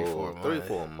 Oh,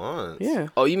 3-4 months. Yeah.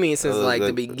 Oh, you mean since like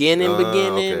the beginning?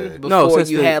 Okay. Before no, since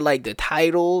you had like the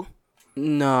title.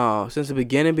 No, since the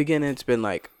beginning, it's been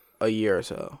like a year or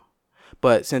so.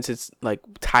 But since it's like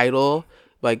title,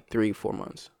 like 3-4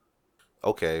 months.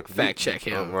 Okay. Fact check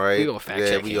him. Right. We gonna fact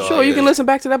check him. Sure, you can listen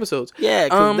back to the episodes. Yeah,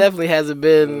 because definitely hasn't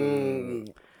been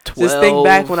 12. Just think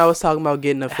back when I was talking about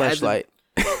getting a fleshlight.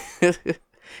 Because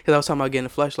I was talking about getting a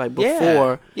fleshlight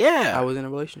before I was in a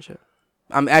relationship.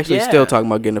 I'm actually still talking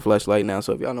about getting a fleshlight now,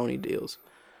 so if y'all know any deals.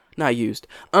 Not used.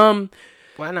 Why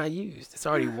not used? It's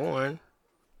already worn.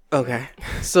 Okay.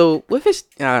 So, with this...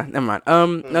 never mind.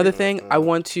 Another thing, I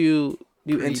want to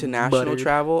do international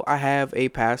travel. I have a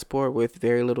passport with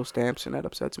very little stamps, and that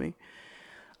upsets me.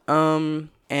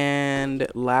 And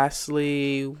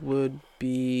lastly would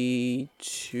be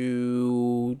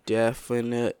to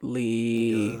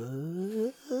definitely...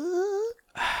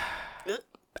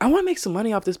 I want to make some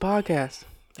money off this podcast.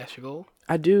 That's your goal?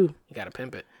 I do. You got to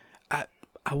pimp it. I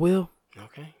will.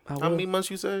 Okay. How many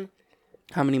months you say?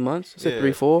 How many months? I said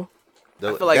 3-4.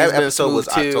 I feel like that episode was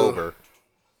October.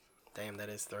 Damn, that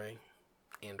is 3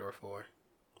 and/or 4.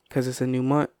 Because it's a new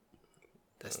month.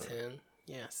 That's 10.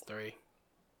 Yeah, it's 3,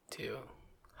 2,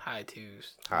 high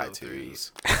 2s, high low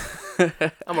 2s.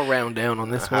 3s. I'm gonna round down on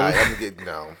this one. I'm getting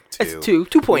 2. It's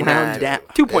 2.9.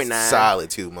 2.9. Solid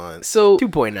 2 months. So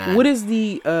 2.9. What is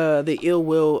the ill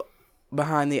will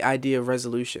behind the idea of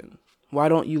resolution? Why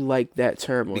don't you like that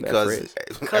term or because that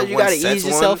phrase? Because you gotta ease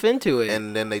yourself into it,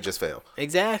 and then they just fail.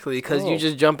 Exactly, because you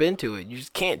just jump into it. You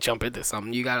just can't jump into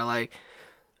something. You gotta like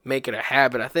make it a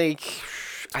habit. I think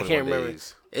I can't remember.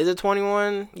 Is it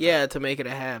 21? Yeah, to make it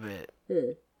a habit.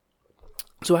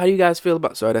 So how do you guys feel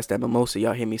about? Sorry, that's that mimosa.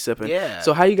 Y'all hear me sipping. Yeah.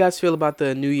 So how do you guys feel about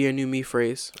the New Year, New Me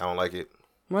phrase? I don't like it.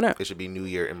 Why not? It should be New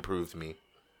Year, Improved Me.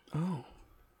 Oh,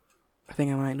 I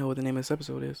think I might know what the name of this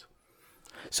episode is.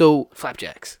 So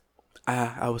Flapjacks.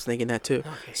 I was thinking that too.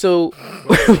 Okay. So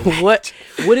what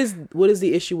is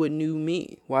the issue with new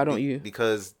me? Why don't you?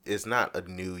 Because it's not a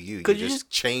new you. Because you're just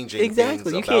changing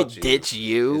exactly. things You about can't ditch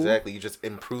you. Exactly. You're just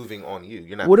improving on you.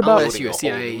 You're not. What about unless you're a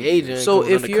CIA agent? So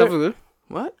if undercover. you're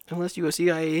what? Unless you're a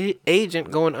CIA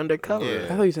agent going undercover. Yeah.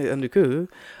 I thought you said undercover.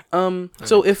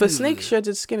 So if a snake sheds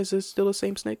its skin, is it still the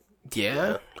same snake?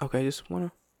 Yeah. Okay, just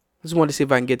wanted to see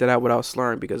if I can get that out without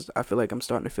slurring because I feel like I'm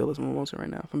starting to feel this mimosa right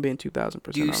now. If I'm being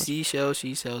 2,000% Do you honest. seashells,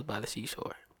 she sells by the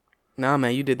seashore? Nah,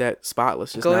 man, you did that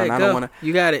spotless just Go now. ahead, And I go. don't want to.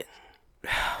 You got it.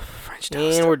 French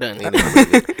toast. And we're done. He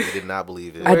did not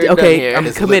believe it. We're done Okay, here. I'm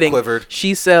His lip committing. quivered.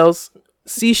 She sells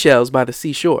seashells by the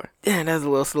seashore. Yeah, that's a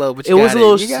little slow, but It was a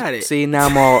little. You got it. See, now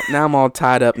I'm all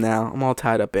tied up. Now I'm all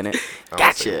tied up in it. I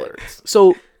don't say Gotcha. words.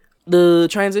 So the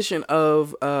transition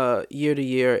of year to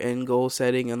year and goal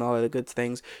setting and all of the good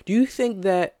things. Do you think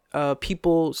that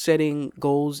people setting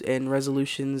goals and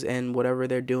resolutions and whatever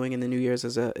they're doing in the New Year's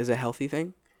is a healthy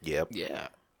thing? Yep. Yeah.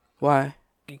 Why?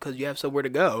 Because you have somewhere to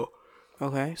go.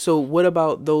 Okay. So what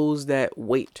about those that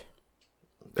wait?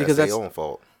 Because that's their own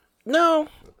fault. No,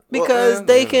 because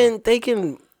they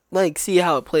can like see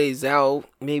how it plays out.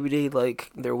 Maybe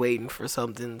they're waiting for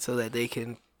something so that they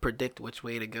can predict which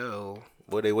way to go.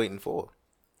 What are they waiting for?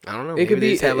 I don't know. It Maybe could they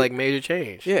be just have like major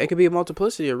change. Yeah, it could be a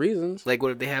multiplicity of reasons. Like,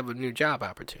 what if they have a new job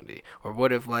opportunity? Or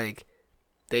what if, like,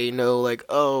 they know, like,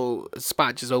 oh, a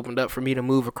spot just opened up for me to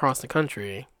move across the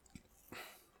country?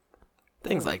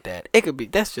 Things like that. It could be,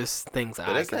 that's just things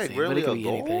I that's can like see. really But it could a be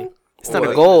goal? anything. It's Or not a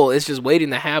like goal. It's just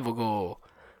waiting to have a goal.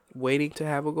 Waiting to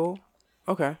have a goal?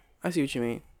 Okay. I see what you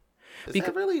mean. Is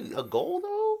that really a goal,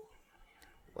 though?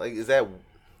 Like, is that...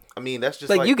 I mean, that's just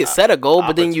Like you could set a goal,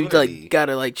 but then you, opportunity. like,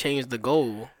 gotta, like, change the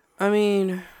goal. I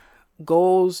mean,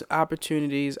 goals,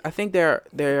 opportunities. I think they're.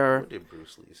 What did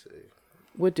Bruce Lee say?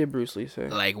 What did Bruce Lee say?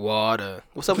 Like water.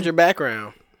 What's up with your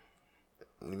background?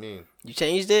 What do you mean? You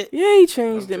changed it? Yeah, he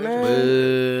changed it, man.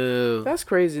 Boo. That's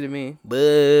crazy to me.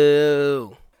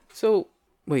 Boo. So,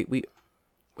 wait,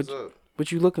 What's up?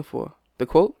 what you looking for? The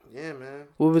quote? Yeah, man.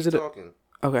 What was Keep it? talking.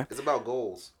 Okay. It's about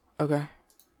goals. Okay.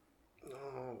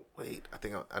 Oh, wait. I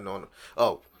think I know.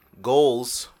 Oh,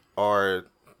 goals are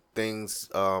things.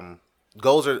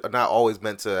 Goals are not always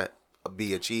meant to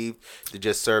be achieved. They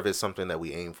just serve as something that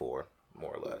we aim for,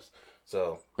 more or less.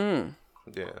 So, yeah.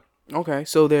 Okay.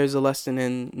 So there's a lesson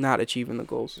in not achieving the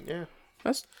goals. Yeah.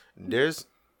 There's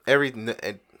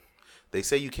they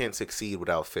say you can't succeed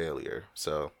without failure.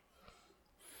 So.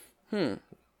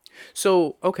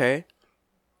 So, okay.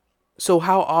 So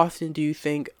how often do you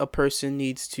think a person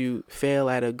needs to fail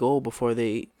at a goal before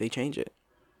they change it?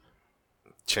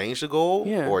 Change the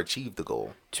goal or achieve the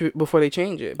goal? Before they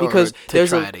change it. Because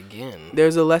it again.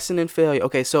 There's a lesson in failure.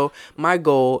 Okay, so my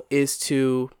goal is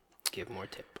to... Give more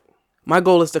tip. My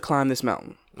goal is to climb this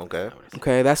mountain.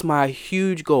 Okay, that's my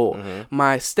huge goal.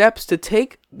 My steps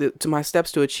to my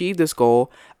steps to achieve this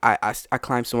goal, I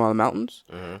climb smaller mountains.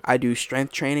 I do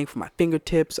strength training for my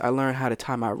fingertips. I learn how to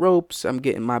tie my ropes. I'm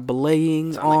getting my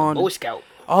belaying on. Like a Boy Scout.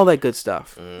 All that good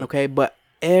stuff. Okay, but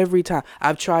every time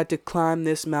I've tried to climb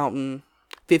this mountain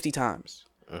 50 times.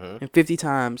 And 50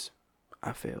 times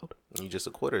I failed. You just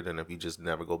a quitter then if you just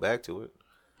never go back to it.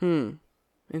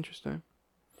 Interesting.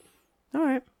 All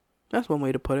right. That's one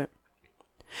way to put it.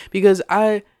 Because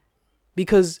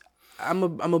I'm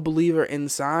a believer in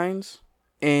signs,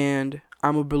 and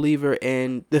I'm a believer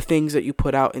in the things that you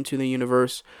put out into the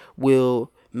universe will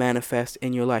manifest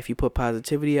in your life. You put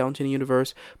positivity out into the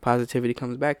universe, positivity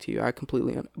comes back to you. I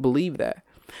completely believe that.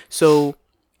 So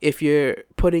if you're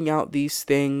putting out these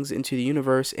things into the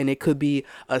universe, and it could be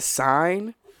a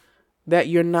sign that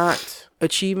you're not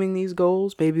achieving these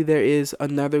goals, maybe there is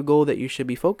another goal that you should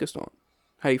be focused on.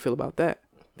 How do you feel about that?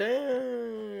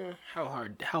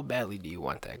 How badly do you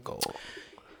want that goal?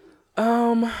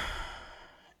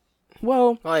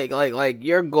 Well, like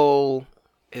your goal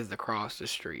is to cross the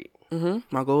street.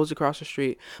 My goal is to cross the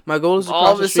street. My goal is to all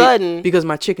cross of the a street sudden because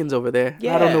my chicken's over there.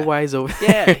 Yeah. I don't know why he's over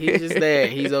there. Yeah, he's just there.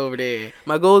 He's over there.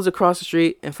 My goal is to cross the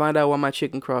street and find out why my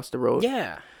chicken crossed the road.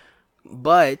 Yeah,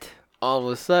 but all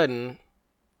of a sudden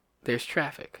there's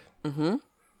traffic.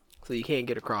 So you can't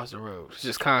get across the road. It's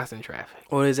just constant traffic.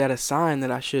 Or is that a sign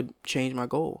that I should change my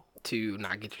goal? To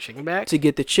not get your chicken back? To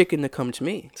get the chicken to come to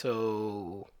me.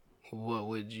 So, what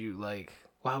would you like?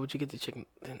 Why would you get the chicken?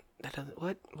 That doesn't.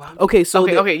 What? Okay, so.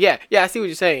 Okay, yeah, I see what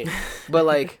you're saying. But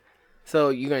like, so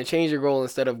you're gonna change your goal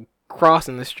instead of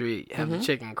crossing the street, have the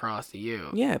chicken cross to you.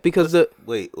 Yeah, because if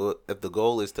the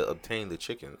goal is to obtain the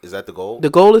chicken, is that the goal? The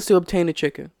goal is to obtain the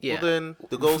chicken. Yeah. Well, then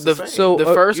the goal's the same. So the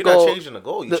first goal, you're not changing the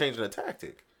goal. You're changing the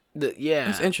tactic.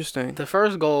 It's interesting. The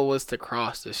first goal was to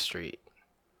cross the street,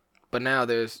 but now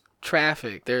there's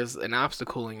traffic. There's an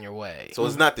obstacle in your way. So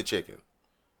it's not the chicken.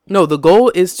 No, the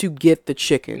goal is to get the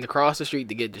chicken. To cross the street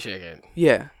to get the chicken.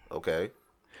 Yeah. Okay.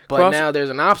 But now there's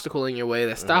an obstacle in your way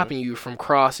that's stopping you from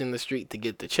crossing the street to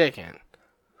get the chicken.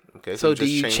 Okay. So do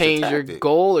you change your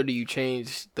goal, or do you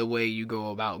change the way you go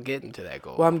about getting to that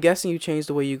goal? Well, I'm guessing you change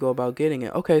the way you go about getting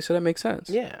it. Okay, so that makes sense.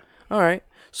 Yeah. All right.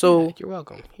 So you're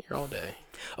welcome. Here all day.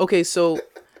 Okay, so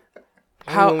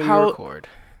how record?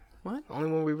 What?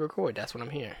 Only when we record. That's when I'm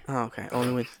here. Oh, okay.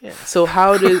 Only when. Yeah. So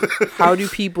how do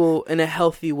people in a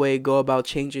healthy way go about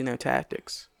changing their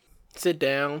tactics? Sit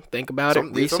down, think about it,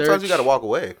 research. Sometimes you got to walk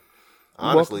away.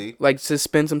 Honestly, like to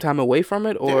spend some time away from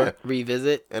it, or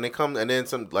revisit. And then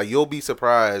some. Like you'll be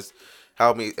surprised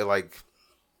how many it'll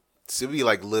be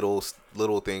like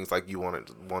little things like you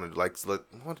wanted like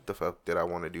what the fuck did I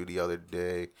want to do the other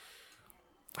day?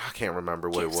 I can't remember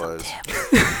what it was.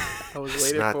 I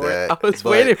was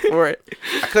waiting for it.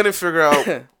 I couldn't figure out.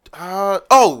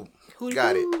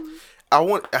 Got it.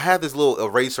 I had this little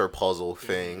eraser puzzle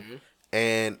thing,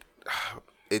 and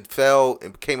it fell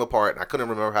and came apart, and I couldn't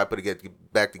remember how to put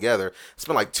it back together. I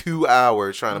spent like 2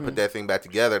 hours trying to put that thing back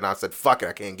together, and I said, "Fuck it,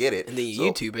 I can't get it." And then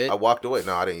you YouTube it. I walked away.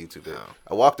 No, I didn't YouTube it. Oh.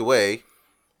 I walked away,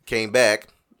 came back,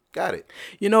 got it.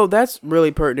 You know, that's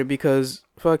really pertinent because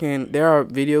there are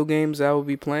video games that I would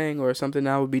be playing or something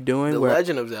I would be doing. The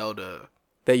Legend of Zelda.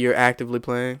 That you're actively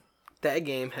playing. That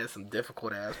game has some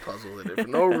difficult ass puzzles in it for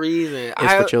no reason.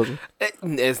 It's for children.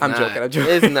 I'm joking.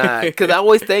 It's not. Because I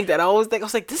always think that. I was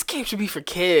like, this game should be for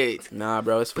kids. Nah,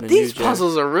 bro. It's for But these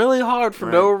puzzles are really hard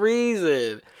for no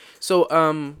reason. So,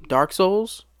 Dark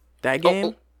Souls, that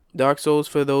game. Dark Souls,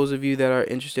 for those of you that are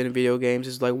interested in video games,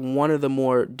 is like one of the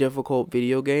more difficult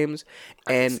video games.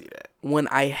 And when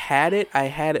I had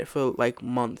it for like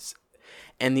months.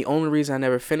 And the only reason I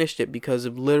never finished it because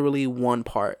of literally one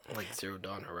part. Like Zero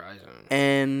Dawn Horizon.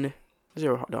 And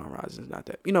Zero Dawn Horizon is not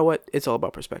that. You know what? It's all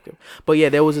about perspective. But yeah,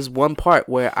 there was this one part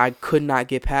where I could not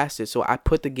get past it. So I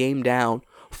put the game down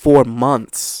for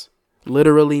months.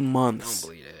 Literally months.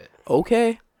 Don't believe it.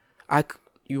 Okay.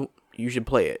 You should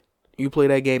play it. You play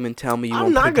that game and tell me you won't.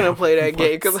 I'm not going to play that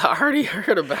game because I already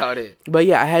heard about it. But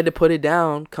yeah, I had to put it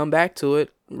down, come back to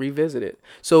it, revisit it.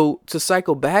 So to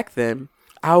cycle back then,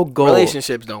 our goal.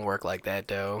 Relationships don't work like that,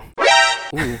 though.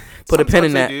 Ooh, put a pin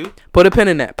in that. Put a pin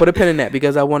in that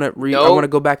because I want to I want to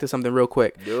go back to something real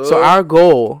quick. Nope. So our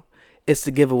goal is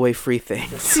to give away free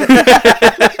things.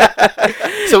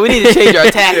 So we need to change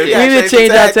our tactics. We need to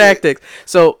change our tactics.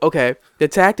 So, okay, the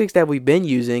tactics that we've been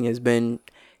using has been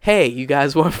hey, you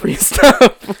guys want free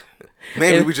stuff?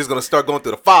 Maybe we're just going to start going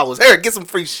through the followers. Here, get some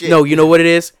free shit. No, you know what it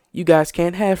is? You guys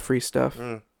can't have free stuff.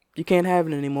 You can't have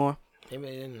it anymore. Maybe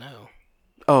they didn't know.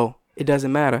 Oh, it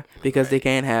doesn't matter because they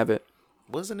can't have it.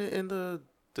 Wasn't it in the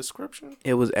description?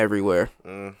 It was everywhere.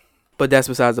 But that's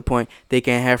besides the point. They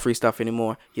can't have free stuff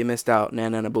anymore. You missed out. Na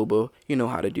boo boo. You know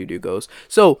how the doo goes.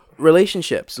 So,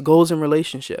 relationships. Goals in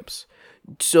relationships.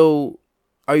 So,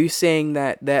 are you saying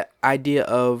that idea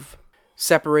of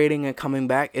separating and coming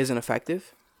back isn't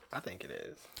effective? I think it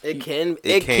is. It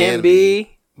can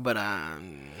be, but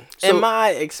in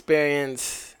my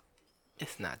experience,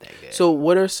 it's not that good. So,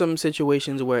 what are some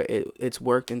situations where it's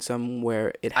worked and some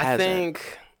where it hasn't? I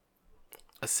think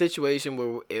a situation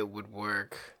where it would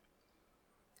work.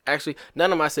 Actually,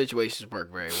 none of my situations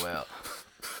work very well.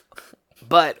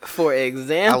 But for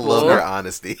example, I love her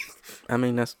honesty. I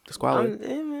mean, that's quality.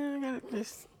 I gotta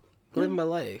just live my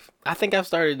life. I think I've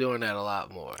started doing that a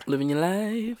lot more. Living your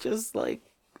life, just like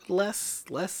less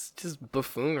just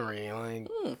buffoonery. Like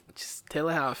just tell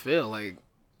her how I feel. Like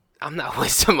I'm not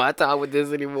wasting my time with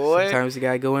this anymore. Sometimes you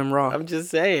gotta go in raw. I'm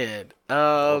just saying.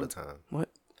 All the time. What?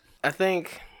 I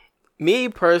think, me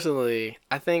personally,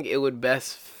 I think it would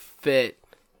best fit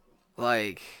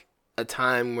like a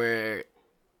time where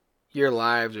your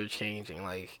lives are changing.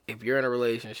 Like if you're in a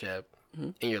relationship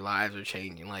and your lives are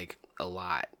changing like a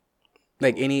lot.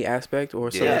 Like any aspect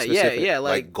or something specific? Yeah.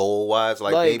 Like goal wise,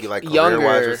 like maybe like career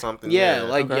wise or something. Yeah,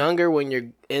 like younger when you're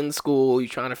in school, you're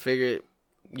trying to figure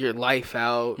your life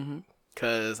out.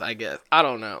 Cause I guess I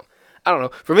don't know.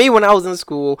 For me, when I was in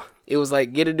school, it was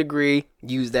like get a degree,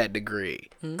 use that degree.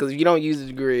 Because if you don't use the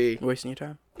degree, wasting your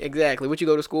time. Exactly. What you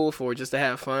go to school for, just to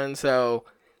have fun. So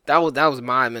that was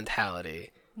my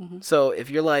mentality. So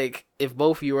if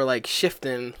both of you are like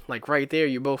shifting, like right there,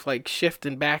 you're both like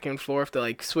shifting back and forth to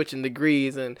like switching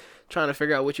degrees and trying to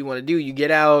figure out what you want to do. You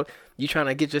get out, you trying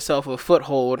to get yourself a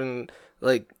foothold, and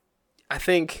like I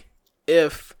think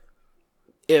if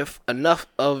enough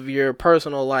of your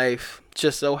personal life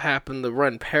just so happen to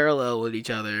run parallel with each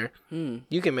other,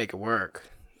 you can make it work,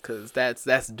 because that's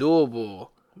doable.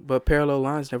 But parallel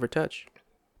lines never touch.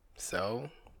 So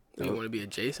you want to be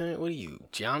adjacent? What are you,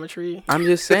 geometry? I'm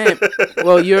just saying.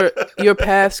 Well, your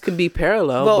paths could be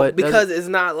parallel, but because it's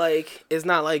not like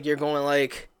you're going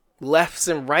like lefts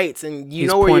and rights, and you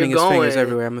know where you're going. He's pointing his fingers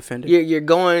everywhere. I'm offended. You're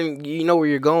going. You know where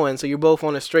you're going, so you're both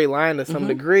on a straight line to some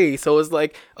degree. So it's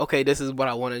like, okay, this is what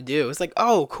I want to do. It's like,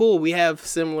 oh, cool, we have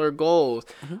similar goals.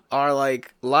 Our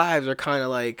like lives are kind of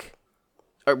like,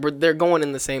 they're going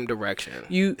in the same direction.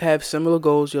 You have similar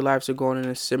goals. Your lives are going in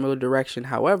a similar direction.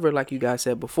 However, like you guys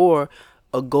said before,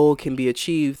 a goal can be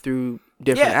achieved through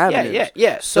different avenues.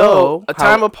 Yeah. So a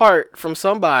time apart from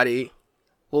somebody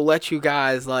will let you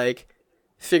guys like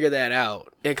figure that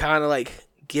out. It kind of like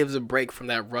gives a break from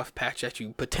that rough patch that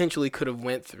you potentially could have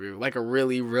went through, like a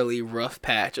really, really rough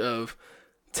patch of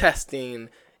testing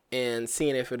and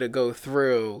seeing if it'll go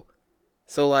through.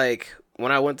 So like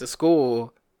when I went to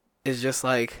school, it's just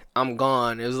like, I'm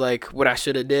gone. It was like what I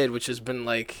should have did, which has been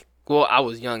like, well, I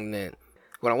was young then.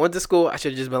 When I went to school, I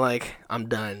should have just been like, I'm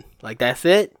done. Like, that's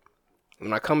it.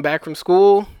 When I come back from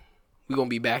school, we're going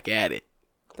to be back at it.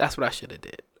 That's what I should have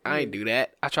did. I ain't do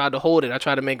that. I tried to hold it. I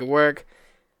tried to make it work.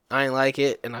 I ain't like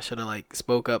it. And I should have, like,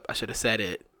 spoke up. I should have said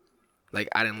it. Like,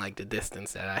 I didn't like the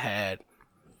distance that I had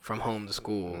from home to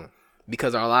school.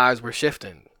 Because our lives were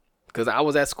shifting. Because I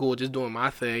was at school just doing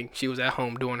my thing. She was at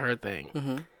home doing her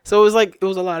thing. So it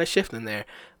was a lot of shifting there.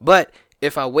 But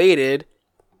if I waited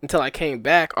until I came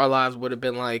back, our lives would have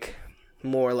been like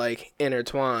more like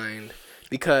intertwined,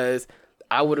 because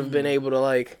I would have been able to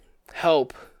like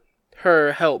help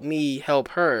her, help me, help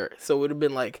her. So it would have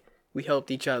been like we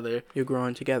helped each other. You're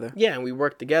growing together. Yeah, and we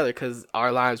worked together, because our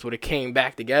lives would have came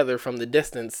back together from the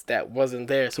distance that wasn't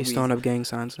there. So he's throwing up gang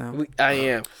signs now. I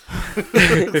am.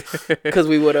 Because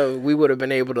we would have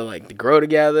been able to like to grow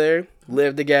together,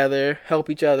 live together, help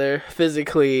each other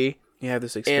physically. You have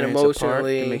this experience and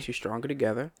emotionally. Apart. It makes you stronger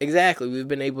together. Exactly. We've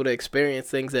been able to experience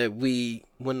things that we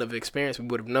wouldn't have experienced. We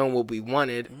would have known what we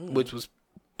wanted, which was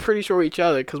pretty sure each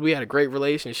other, because we had a great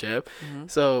relationship.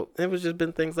 So it was just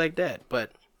been things like that.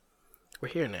 But we're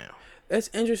here now. That's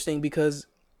interesting, because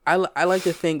I like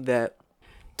to think that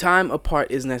time apart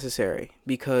is necessary,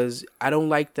 because I don't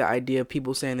like the idea of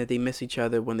people saying that they miss each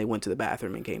other when they went to the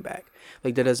bathroom and came back.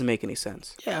 Like, that doesn't make any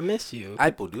sense. Yeah, I miss you.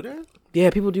 People do that?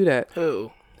 Yeah, people do that.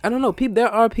 Who? I don't know. There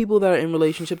are people that are in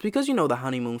relationships because the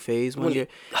honeymoon phase when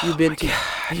you've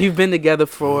been together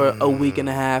for a week and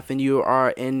a half and you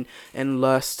are in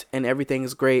lust and everything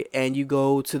is great and you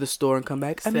go to the store and come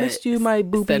back. I missed you, my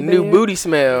boopy. That new booty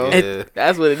smell. Yeah.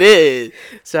 That's what it is.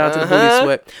 Shout out to the booty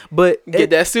sweat. But get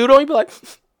that suit on, you be like,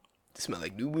 smell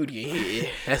like new booty in here.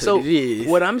 That's what it is.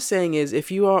 What I'm saying is, if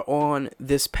you are on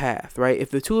this path, right? If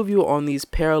the two of you are on these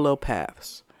parallel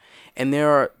paths, and they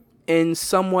are in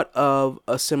somewhat of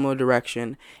a similar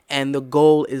direction, and the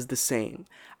goal is the same,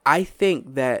 I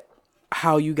think that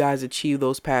how you guys achieve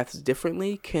those paths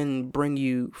differently can bring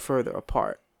you further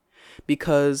apart,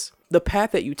 because the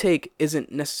path that you take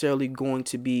isn't necessarily going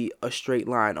to be a straight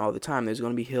line all the time. There's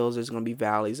going to be hills, there's going to be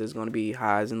valleys, there's going to be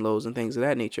highs and lows and things of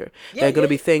that nature. There are going to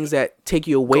be things that take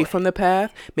you away from the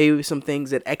path, maybe some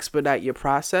things that expedite your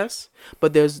process,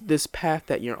 but there's this path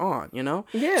that you're on,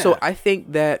 Yeah. So I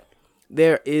think that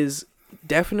there is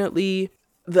definitely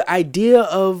the idea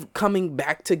of coming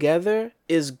back together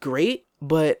is great,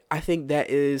 but I think that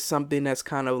is something that's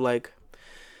kind of like,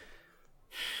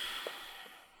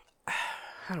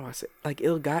 how do I say, like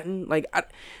ill-gotten, like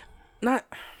not.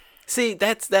 See,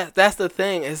 that's the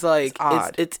thing. It's like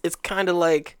odd. It's kind of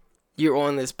like you're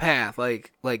on this path,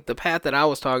 like the path that I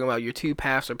was talking about. Your two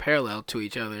paths are parallel to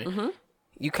each other. Mm-hmm.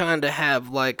 You kind of have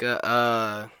like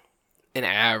an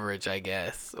average, I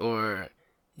guess, or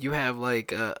you have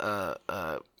like what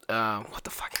the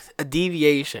fuck is it? A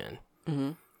deviation.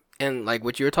 Mm-hmm. And like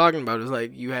what you're talking about is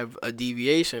like you have a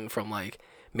deviation from like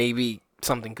maybe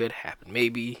something good happen.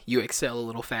 Maybe you excel a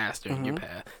little faster in your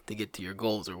path to get to your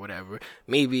goals or whatever.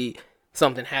 Maybe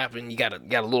something happened. You got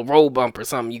a little road bump or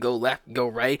something. You go left, go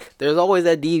right. There's always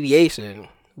that deviation.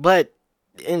 But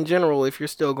in general, if you're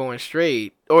still going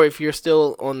straight, or if you're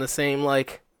still on the same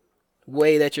like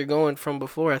way that you're going from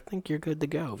before, I think you're good to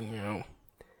go.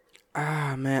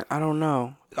 Man, I don't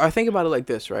know. I think about it like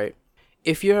this, right?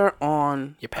 If you're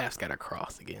on, your path's gotta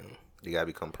cross again. You gotta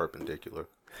become perpendicular.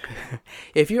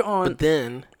 If you're on, but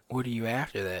then what are you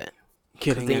after that?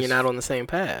 Because then you're not on the same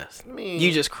path.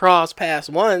 You just cross paths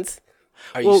once.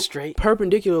 Are you straight?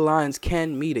 Perpendicular lines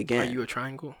can meet again. Are you a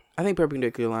triangle? I think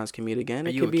perpendicular lines can meet again.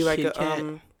 It could be like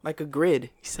a grid.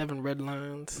 7 red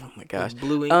lines. Oh my gosh.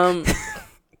 Blue ink.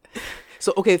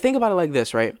 So okay, think about it like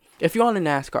this, right? If you're on a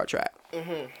NASCAR track,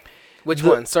 which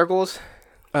one? Circles?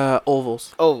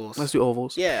 Ovals. Ovals. Let's do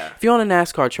ovals. Yeah. If you're on a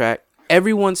NASCAR track,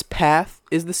 everyone's path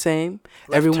is the same.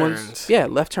 Left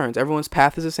turns. Everyone's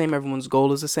path is the same. Everyone's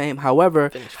goal is the same. However,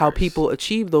 how people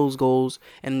achieve those goals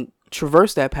and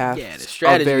traverse that path the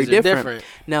strategies are very different. different.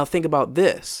 Now think about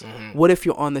this. What if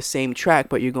you're on the same track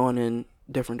but you're going in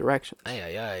different directions?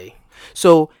 Aye.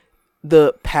 So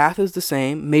the path is the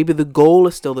same. Maybe the goal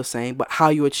is still the same, but how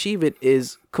you achieve it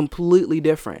is completely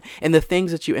different. And the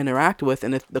things that you interact with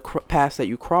and the paths that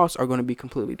you cross are going to be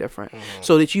completely different.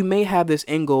 So that you may have this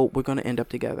end goal, we're going to end up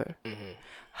together.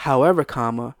 However,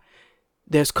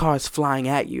 there's cars flying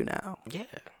at you now. Yeah.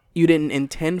 You didn't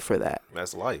intend for that.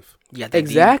 That's life. Yeah,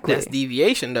 exactly. That's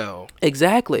deviation, though.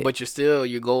 Exactly. But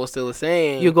your goal is still the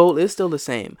same. Your goal is still the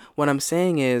same. What I'm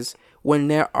saying is, when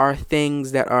there are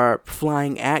things that are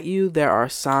flying at you, there are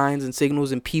signs and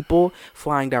signals and people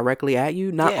flying directly at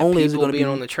you. Not only is it going to be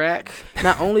on the track.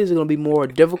 Not only is it going to be more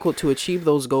difficult to achieve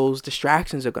those goals,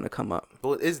 distractions are going to come up.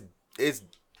 Well, it's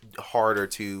harder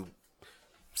to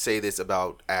say this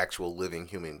about actual living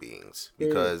human beings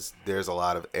because there's a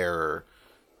lot of error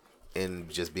in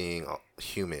just being a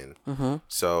human.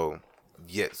 So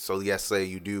yes, say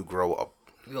you do grow up.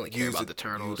 We only care about the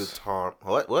turtles.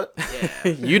 What?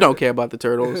 Yeah. You don't care about the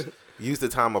turtles. Use the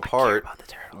time apart. About the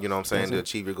turtles. You know what I'm saying? To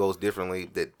achieve your goals differently.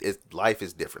 Life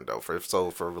is different though.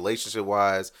 For relationship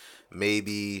wise,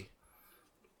 maybe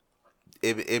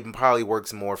it probably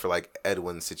works more for like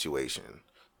Edwin's situation.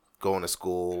 Going to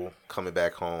school, coming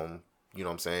back home. You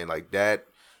know what I'm saying? Like that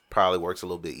probably works a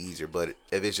little bit easier. But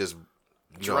if it's just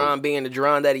Dron being the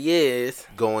Dron that he is,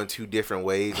 going 2 different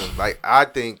ways, and like I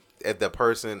think if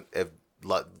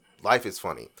life is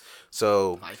funny,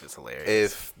 so life is hilarious.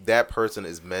 If that person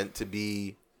is meant to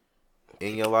be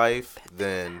in your life,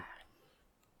 then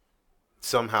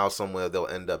somehow, somewhere they'll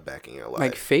end up back in your life.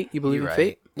 Like fate, you believe in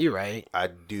fate? You're right. I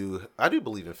do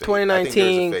believe in fate. 2019, I think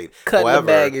there's a fate. cutting However, the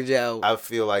baggage out. I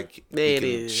feel like you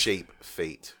can shape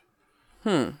fate.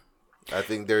 I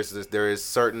think there is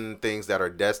certain things that are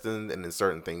destined, and then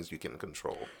certain things you can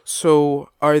control. So,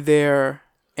 are there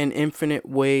an infinite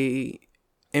way?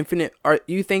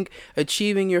 You think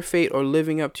achieving your fate or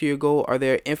living up to your goal, are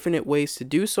there infinite ways to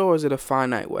do so, or is it a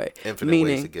finite way? Infinite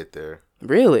ways to get there.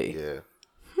 Really? Yeah.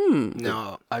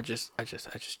 No, I just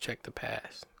checked the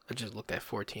past. I just looked at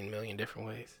 14 million different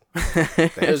ways.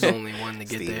 There's only one to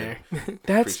get there.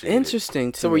 That's Appreciate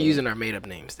interesting. So we're using our made up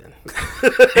names then.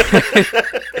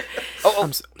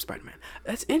 I'm Spider-Man.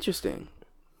 That's interesting.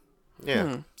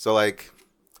 Yeah. So like,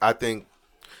 I think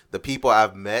the people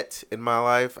I've met in my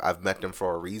life, I've met them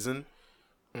for a reason,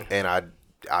 and I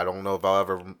don't know if I'll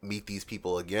ever meet these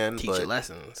people again. Teach you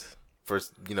lessons.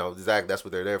 First, exactly. That's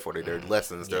what they're there for. They're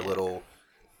lessons. They're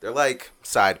they're like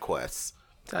side quests.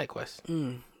 Side quests.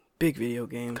 Big video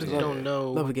games. Because you don't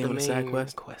know love a what game the with a side main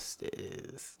quest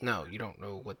is. No, you don't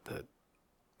know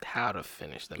how to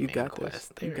finish the main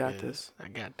quest. You got this. I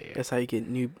got there. That's how you get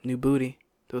new booty.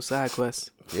 Those side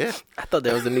quests. Yeah. I thought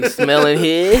there was a new smell in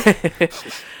here.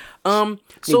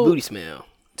 So booty smell.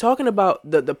 Talking about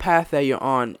the path that you're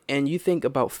on, and you think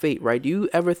about fate, right? Do you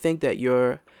ever think that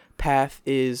your path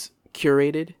is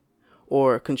curated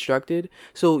or constructed?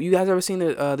 So you guys ever seen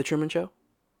the Truman Show?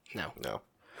 No.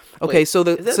 Okay, Wait, so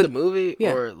is that the movie?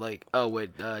 Yeah. Or like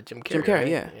with Jim Carrey? Jim Carrey, right?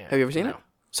 yeah. Have you ever seen it?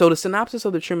 So the synopsis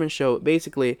of the Truman Show,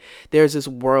 basically, there's this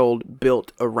world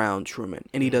built around Truman,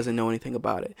 and he doesn't know anything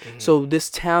about it. So this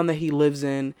town that he lives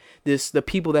in, the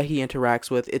people that he interacts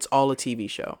with, it's all a TV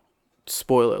show.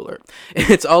 Spoiler alert!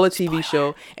 It's all a TV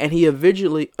show, and he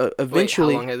eventually. Wait, how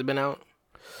long has it been out?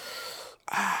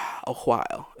 A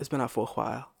while. It's been out for a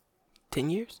while. 10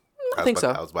 years? I think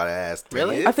so. I was about to ask.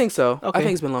 Really? I think so. Okay. I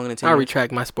think it's been longer than 10 I'll years.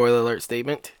 retract my spoiler alert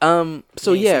statement.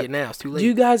 So yeah, see it now. It's too late. do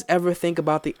you guys ever think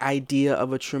about the idea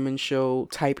of a Truman Show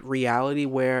type reality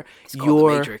where The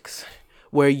Matrix.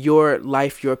 where your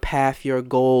life, your path, your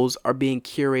goals are being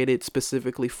curated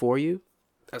specifically for you?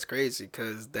 That's crazy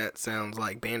because that sounds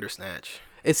like Bandersnatch.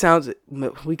 It sounds.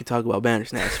 We could talk about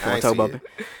Bandersnatch. If you want to talk about.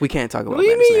 We can't talk about. What do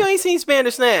you mean you ain't seen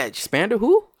Bandersnatch? Spander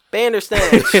who?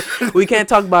 Bandersnatch. We can't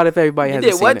talk about it if everybody You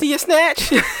hasn't did seen what it. to your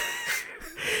snatch?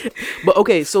 But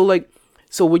okay, so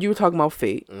when you were talking about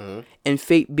fate, and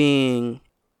fate being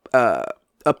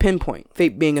a pinpoint,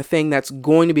 fate being a thing that's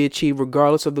going to be achieved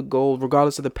regardless of the goal,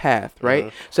 regardless of the path,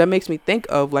 right? So that makes me think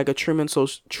of like a Truman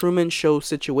Show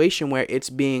situation where it's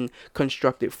being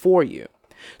constructed for you.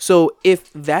 So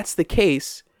if that's the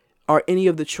case, are any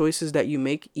of the choices that you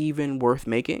make even worth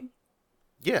making?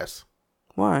 Yes.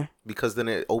 Why? Because then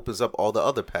it opens up all the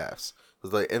other paths.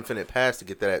 There's like infinite paths to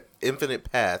get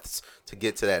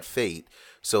to that fate.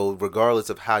 So regardless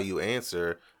of how you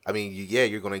answer, I mean,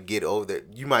 you're gonna get over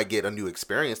that. You might get a new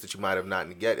experience that you might have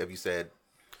not get if you said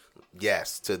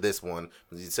yes to this one.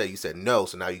 You said no,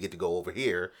 so now you get to go over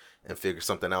here and figure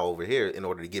something out over here in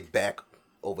order to get back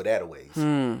over that ways.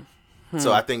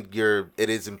 So I think it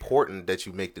is important that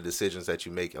you make the decisions that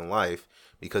you make in life,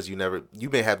 because you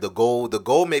may have the goal. The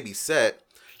goal may be set.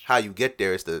 How you get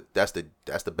there is that's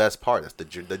the best part. That's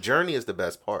the journey is the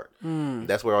best part.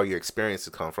 That's where all your experiences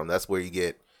come from. That's where you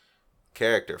get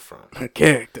character from.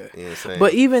 Character. You know what I'm saying?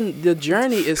 But even the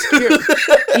journey is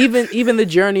even the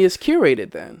journey is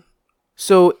curated then.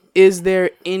 So is there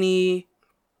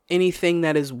anything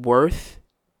that is worth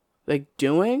like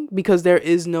doing? Because there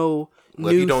is no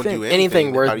well, new if you don't thing. do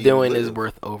Anything worth doing live? is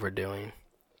worth overdoing.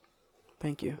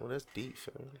 Thank you. Well, that's deep,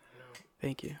 fam.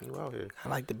 Thank you. You out here. I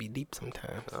like to be deep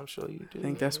sometimes. I'm sure you do. I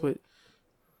think that's what.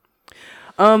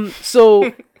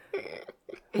 So,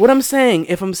 what I'm saying,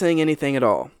 if I'm saying anything at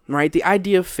all, right? The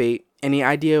idea of fate and the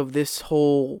idea of this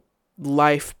whole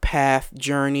life path,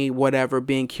 journey, whatever,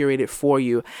 being curated for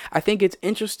you. I think it's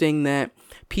interesting that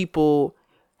people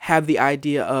have the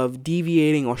idea of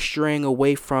deviating or straying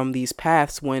away from these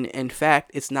paths when, in fact,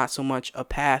 it's not so much a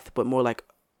path, but more like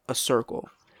a circle.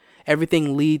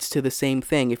 Everything leads to the same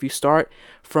thing. If you start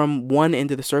from one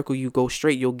end of the circle, you go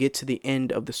straight, you'll get to the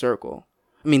end of the circle.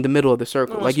 I mean, the middle of the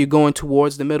circle. Like you're going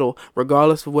towards the middle.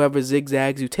 Regardless of whatever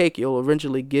zigzags you take, you'll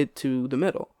eventually get to the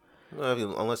middle.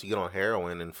 Well, unless you get on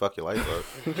heroin and fuck your life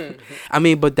up. I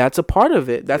mean, but that's a part of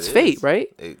it. That's fate, right?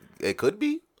 It could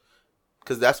be.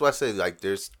 Because that's why I say, like,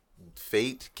 there's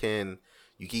fate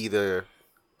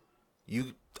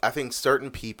I think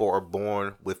certain people are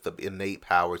born with the innate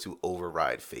power to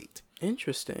override fate.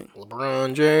 Interesting.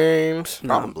 LeBron James.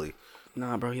 Probably.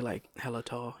 Nah, bro, he like hella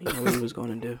tall. You know what he was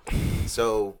going to do.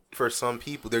 So for some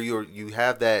people, you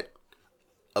have that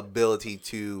ability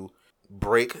to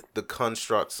break the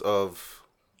constructs of,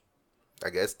 I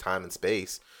guess, time and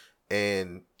space,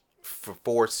 and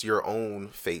force your own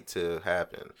fate to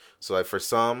happen. So like for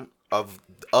some of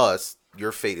us,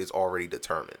 your fate is already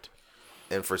determined,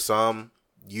 and for some,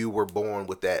 you were born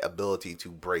with that ability to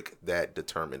break that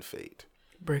determined fate.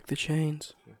 Break the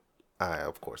chains. I,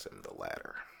 of course, am the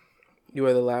latter. You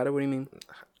are the latter? What do you mean?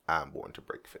 I'm born to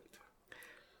break fate.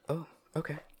 Oh,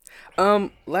 okay.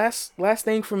 Last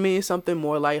thing for me is something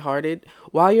more lighthearted.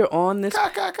 While you're on this...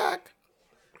 Cock.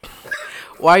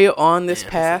 while you're on this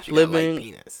path,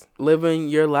 living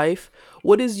your life,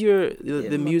 what is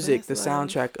the music, the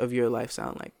soundtrack of your life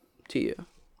sound like to you?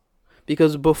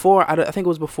 Because before, I think it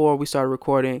was before we started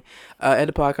recording, Ed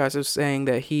the podcast was saying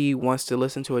that he wants to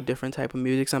listen to a different type of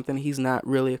music, something he's not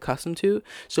really accustomed to.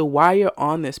 So while you're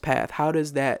on this path, how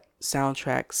does that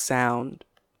soundtrack sound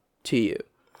to you?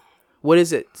 What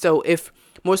is it? So if,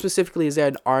 more specifically, is there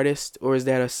an artist or is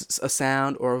that a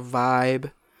sound or a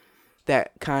vibe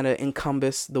that kind of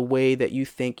encompass the way that you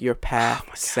think your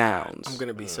path sounds? I'm going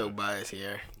to be so biased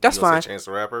here. That's fine. Chance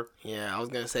the Rapper? Yeah, I was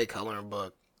going to say Coloring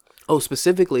Book. Oh,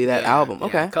 specifically that album. Yeah.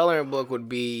 Okay. Coloring Book would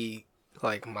be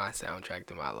like my soundtrack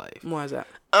to my life. Why is that?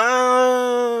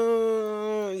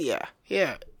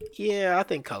 Yeah, I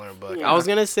think Coloring Book. Yeah. I was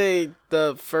going to say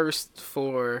the first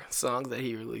 4 songs that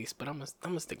he released, but I'm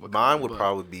going to stick with mine. Would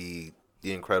probably be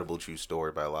The Incredible True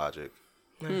Story by Logic.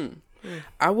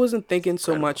 I wasn't thinking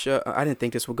so much. I didn't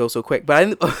think this would go so quick, but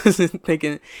I wasn't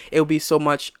thinking it would be so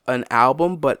much an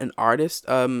album, but an artist.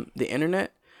 The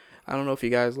Internet. I don't know if you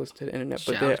guys listen to the Internet,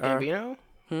 but Childish Gambino.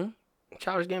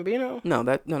 Childish Gambino. No.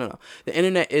 The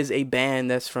Internet is a band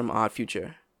that's from Odd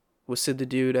Future, with Sid the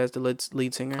Dude as the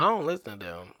lead singer. I don't listen to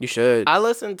them. You should. I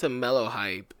listen to Mellow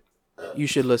Hype. You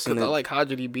should listen to. I like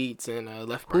Hodgety Beats and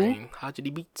Left Brain.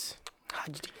 Hodgety Beats.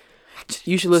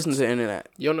 You should listen to the Internet.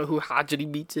 You don't know who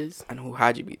Hodgety Beats is? I know who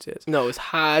Hodgety Beats is. No, it's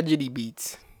Hodgety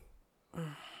Beats. All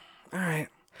right.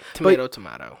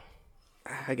 Tomato.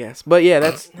 I guess, but yeah,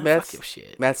 that's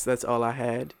shit. That's all I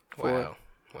had. Wow.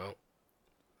 Well,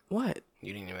 what?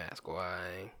 You didn't even ask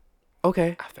why.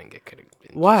 Okay. I think it could have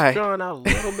been why drawn out a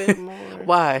little bit more.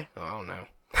 Why? Oh, I don't know.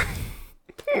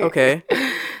 Okay.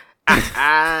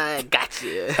 I got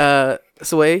you.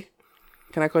 Sway.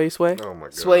 Can I call you Sway? Oh my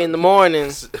god. Sway in the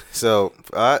mornings. So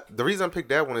the reason I picked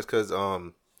that one is because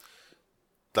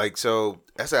that's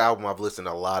an album I've listened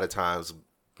to a lot of times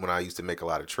when I used to make a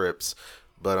lot of trips.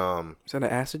 But is that an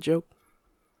acid joke?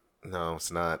 No,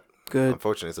 it's not. Good.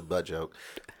 Unfortunately, it's a butt joke.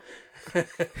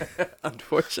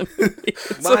 Unfortunately.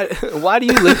 Why do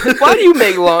you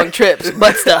make long trips?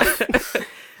 Butt stuff.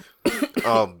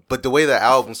 But the way the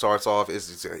album starts off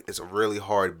is it's a really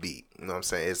hard beat. You know what I'm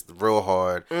saying? It's real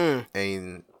hard, and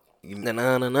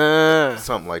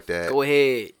something like that. Go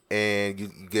ahead. And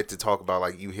you get to talk about,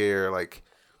 like, you hear like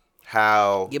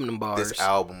how give them bars. This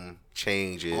album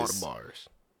changes all the bars.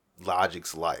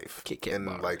 Logic's life and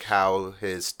bars. Like how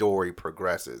his story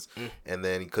progresses, and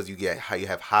then because you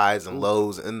have highs and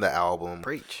lows in the album,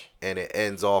 and it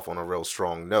ends off on a real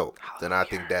strong note. Hallelujah. Then I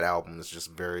think that album is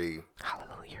just very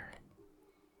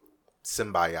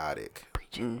symbiotic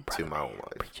to my own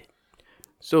life.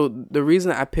 So the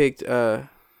reason I picked the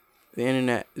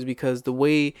Internet is because the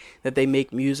way that they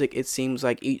make music, it seems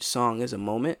like each song is a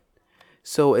moment,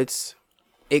 so it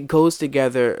goes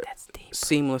together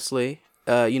seamlessly.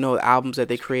 Albums that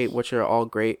they create, which are all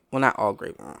great. Well, not all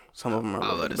great. Some of them are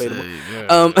really debatable.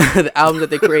 The albums that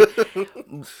they create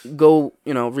go,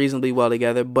 reasonably well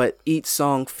together, but each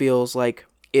song feels like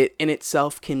it in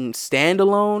itself can stand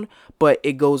alone, but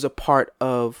it goes a part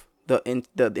of the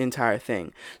entire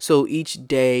thing. So each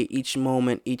day, each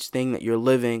moment, each thing that you're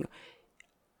living,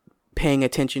 paying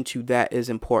attention to that is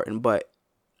important, but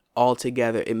all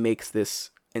together it makes this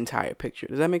entire picture.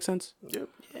 Does that make sense? Yep.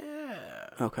 Yeah.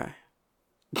 Okay.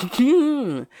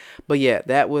 But yeah,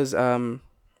 that was all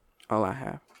I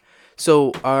have.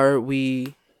 So are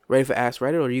we ready for Ask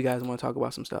Reddit, or do you guys want to talk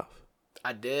about some stuff?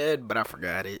 I did, but I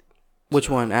forgot it. Which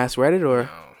one? Ask Reddit or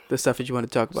the stuff that you want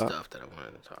to talk about? Stuff that I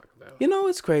wanted to talk about.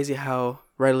 It's crazy how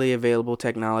readily available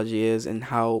technology is and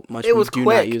how much we do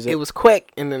not use it. It was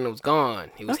quick and then it was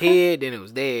gone. It was here, then it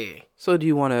was there. So do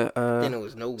you want to then it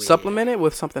was nowhere. Supplement it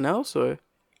with something else, or?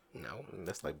 No,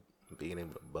 that's like being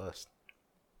able to bust.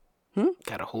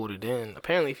 Gotta hold it in.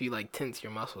 Apparently, if you tense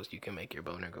your muscles, you can make your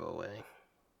boner go away.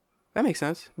 That makes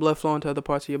sense. Blood flowing to other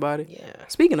parts of your body. Yeah.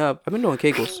 Speaking of, I've been doing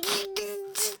Kegels.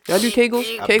 Y'all do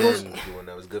Kegels? I've been doing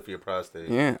that. It's good for your prostate.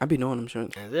 Yeah, I be doing them. Sure.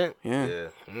 Is it? Yeah.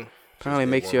 Apparently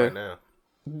makes your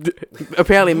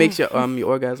your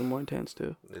orgasm more intense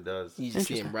too. It does. You just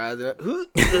see him rising up.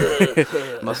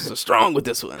 Muscles are strong with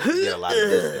this one. You get a lot of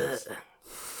distance.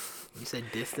 You said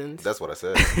distance? That's what I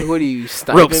said. What are you,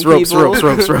 stipend ropes.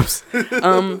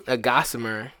 A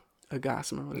gossamer. A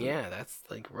gossamer. Yeah, that's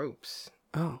like ropes.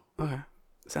 Oh, okay.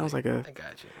 Sounds like I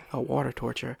got you. A water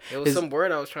torture. It was some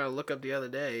word I was trying to look up the other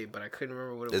day, but I couldn't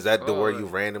remember what it was. Is that the word you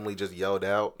randomly just yelled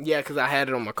out? Yeah, because I had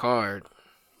it on my card.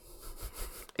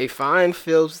 A fine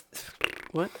filmy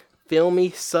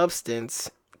substance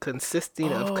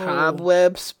consisting of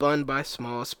cobwebs spun by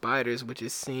small spiders, which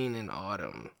is seen in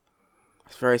autumn.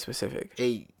 It's very specific.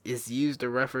 It's used to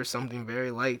refer something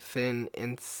very light, thin,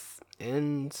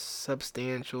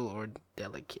 insubstantial, or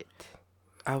delicate.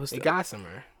 A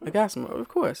gossamer. A gossamer, of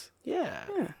course. Yeah.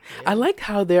 I like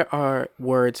how there are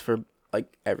words for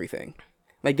like everything.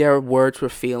 Like there are words for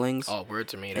feelings. All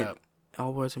words are made up.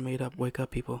 All words are made up. Wake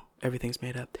up, people. Everything's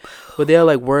made up. But there are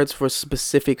like words for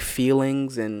specific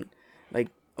feelings and like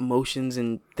emotions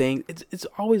and things. It's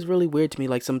always really weird to me.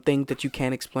 Like some things that you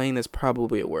can't explain. There's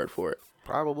probably a word for it.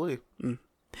 Probably.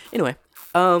 Anyway,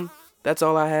 that's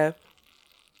all I have.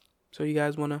 So you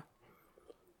guys have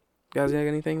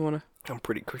anything you wanna? I'm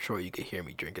pretty sure you could hear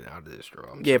me drinking out of this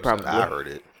straw. Probably. I heard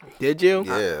it. Did you?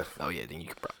 Yeah. Yeah, then you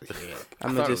could probably hear it.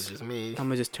 I'm me.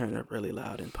 gonna just turn it up really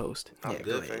loud and post. I'm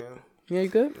good, fam. Yeah, you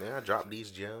good? Yeah, I dropped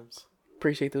these gems.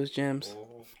 Appreciate those gems.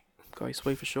 Call you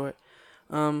Sway for short.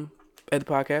 Ed the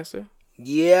Podcaster.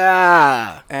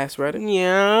 Yeah. Ass Reddit.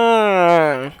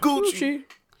 Yeah. Gucci.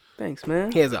 Thanks,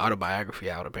 man. He has an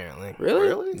autobiography out, apparently.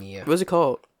 Really? Yeah. What's it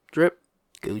called? Drip?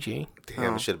 Gucci.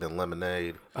 Damn, it should have been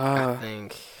lemonade. I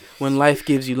think. When life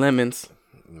gives you lemons.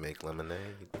 Make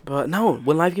lemonade. But no,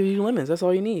 when life gives you lemons, that's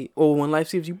all you need. Or when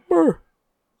life gives you burr.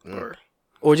 Burr.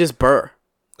 Or just burr.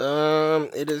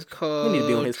 It is called... We need to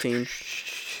be on his team.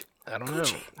 I don't know.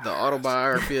 The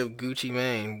Autobiography of Gucci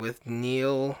Mane with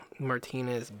Neil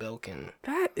Martinez Belkin.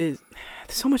 There's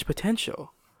so much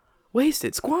potential.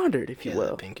 Wasted, squandered, if you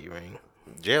will. Pinky ring.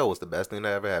 Jail was the best thing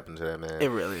that ever happened to that man. It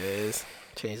really is.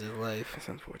 Changed his life. That's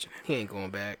unfortunate. He ain't going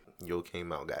back. Yo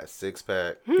came out, got a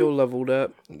 6-pack. Yo leveled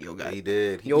up. He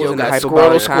did. Yo was in the got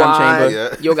hyperbolic Squirtle time Squad. chamber.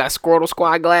 Yeah. Yo got Squirtle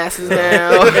Squad glasses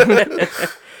now.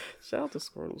 Shout out to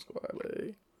Squirtle Squad,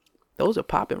 man. Those are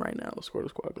popping right now, the Squirtle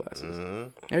Squad glasses.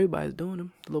 Mm-hmm. Everybody's doing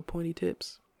them. The little pointy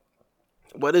tips.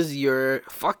 What is your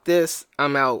fuck this,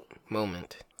 I'm out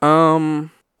moment?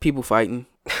 People fighting.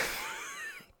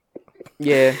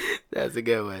 Yeah, that's a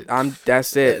good one.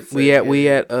 That's it. We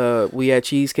at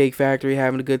Cheesecake Factory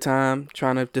having a good time,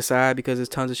 trying to decide because there's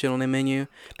tons of shit on their menu.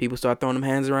 People start throwing them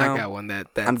hands around. I got one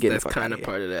that's kind of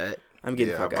part of that. I'm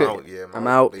getting fuck out. Yeah, I'm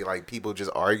out. Like people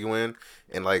just arguing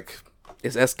and like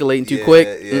it's escalating too quick.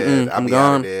 Yeah, I'm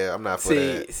gone. I'm not for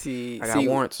that. I got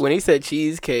warrants. When he said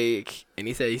cheesecake and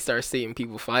he said he starts seeing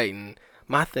people fighting,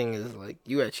 my thing is like,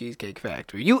 you at Cheesecake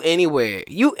Factory, you anywhere.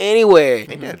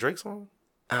 Ain't that Drake's song?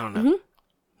 I don't know. Mm-hmm.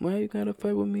 Why you gotta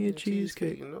fight with me at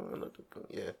Cheesecake? You know,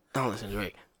 yeah. I don't listen to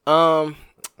Drake.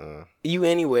 You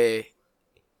anywhere,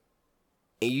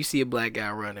 and you see a black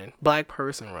guy running, black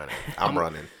person running. I'm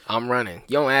running. I'm running.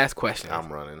 You don't ask questions.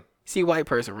 I'm running. See white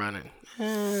person running.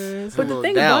 But the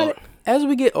thing about it, as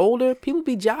we get older, people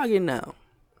be jogging now.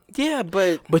 Yeah,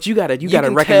 but you gotta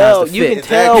recognize the fit. You can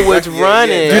tell which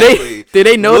running. Yeah, exactly. Do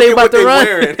they know they about to run?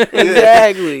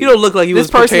 Exactly. You don't look like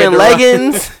this person in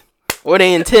leggings. Or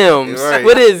they in Tim's. Right.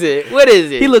 What is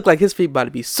it? He looked like his feet about to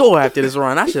be sore after this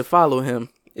run. I should follow him.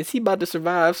 Is he about to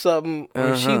survive something?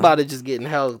 Or is she about to just getting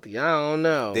healthy? I don't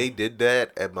know. They did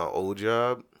that at my old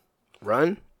job.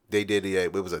 Run? They did it.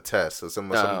 It was a test. So some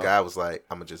guy was like,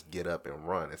 I'm going to just get up and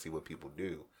run and see what people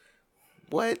do.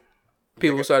 What?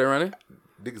 People started running?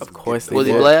 Of course they was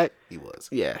did. he black? He was.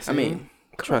 Yeah. I mean,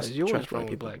 trust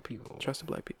black people. Trust the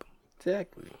black people.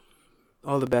 Exactly.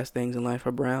 All the best things in life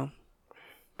are brown.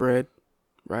 Bread.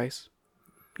 Rice,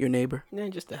 your neighbor. Yeah,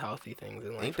 just the healthy things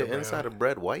in life. Ain't the inside of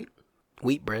bread white?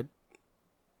 Wheat bread.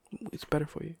 It's better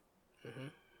for you. Mm-hmm.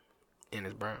 And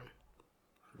it's brown.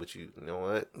 But you know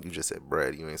what? You just said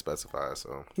bread. You ain't specified,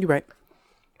 so. You're right.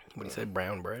 When you said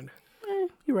brown bread.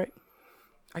 You're right.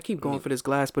 I keep going for this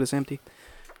glass, but it's empty.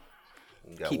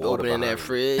 Keep opening that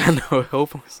fridge. I know.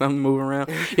 Hopefully something moving around.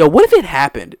 Yo, what if it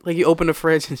happened? Like you open the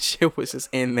fridge and shit was just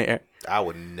in there. I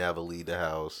would never leave the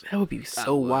house. That would be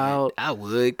so wild. I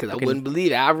would, because I wouldn't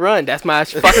believe it. I run. That's my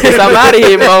fuck this, I'm out of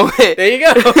here moment. There you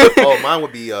go. Oh, mine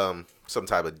would be some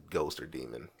type of ghost or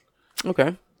demon.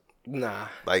 Okay. Nah.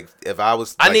 Like if I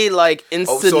was, I need like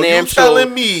instant. So you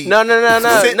telling me? No.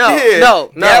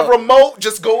 That remote,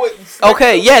 just go it.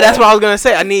 Okay, yeah, that's what I was gonna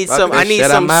say. I need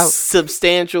some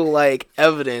substantial like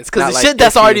evidence because the like shit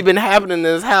that's already been happening in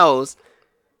this house.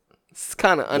 It's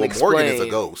kind of unexplained. Morgan is a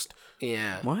ghost.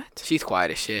 Yeah. What? She's quiet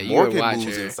as shit. Morgan you watch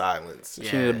moves her in silence. Yeah,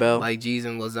 she need a bell. like cheese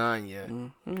and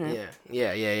lasagna. Mm-hmm.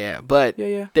 Yeah. But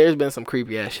there's been some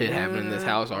creepy ass shit happening in this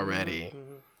house already.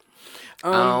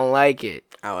 I don't like it.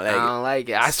 I don't like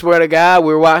it. I swear to God,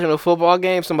 we were watching a football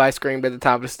game. Somebody screamed at the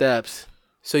top of the steps.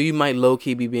 So you might low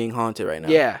key be being haunted right now.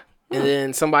 Yeah. And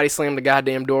then somebody slammed the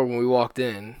goddamn door when we walked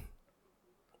in.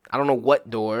 I don't know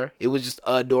what door. It was just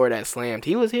a door that slammed.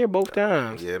 He was here both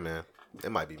times. Yeah, man.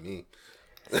 It might be me.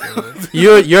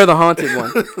 You're the haunted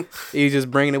one. You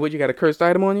just bringing it with you. Got a cursed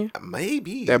item on you?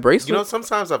 Maybe that bracelet. You know,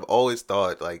 sometimes I've always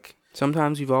thought like.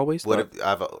 Sometimes you've always. What if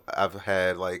I've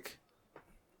had like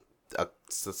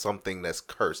something that's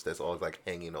cursed that's always like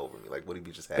hanging over me? Like, what if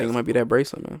you just had? I think it might be that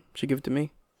bracelet, man. Should give it to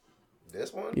me.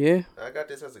 This one? Yeah. I got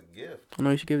this as a gift. I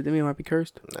know you should give it to me. It might be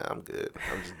cursed. Nah, I'm good.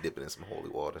 I'm just dipping in some holy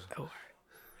water. Oh.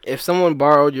 If someone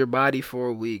borrowed your body for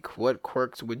a week, what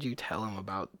quirks would you tell them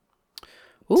about?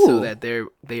 Ooh. So that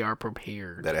they are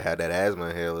prepared. That I had that asthma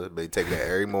inhaler. They take that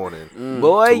every morning.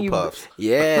 Boy, you puffs.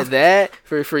 Yeah, that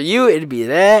for you it'd be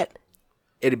that.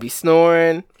 It'd be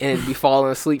snoring and it'd be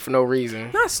falling asleep for no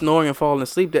reason. Not snoring and falling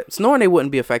asleep. Snoring they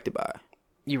wouldn't be affected by.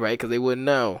 You're right, because they wouldn't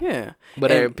know. Yeah.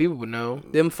 But people would know.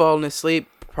 Them falling asleep,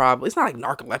 probably. It's not like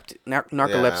narcolepsy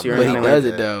or anything. But he does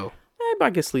it, though. I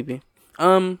get sleepy.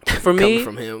 For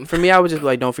me, I would just be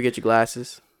like, don't forget your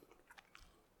glasses.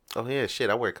 Oh, yeah,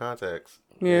 shit. I wear contacts.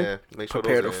 Yeah. Make sure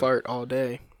prepare to fart all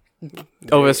day.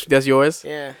 Oh, that's yours?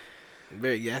 Yeah.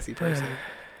 Very gassy person.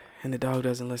 And the dog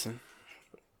doesn't listen.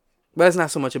 But it's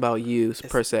not so much about you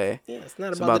per se. Yeah, it's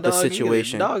not about the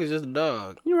situation. The dog is just a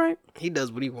dog. You're right. He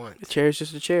does what he wants. The chair is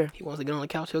just a chair. He wants to get on the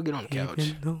couch, he'll get on the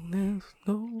couch.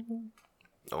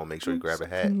 Oh, make sure you grab a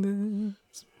hat.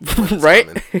 Right?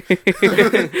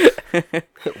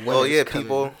 Well, yeah,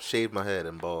 people shaved my head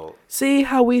and bald. See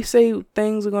how we say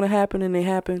things are going to happen and they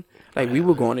happen? Like, we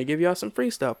were going to give y'all some free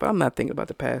stuff, but I'm not thinking about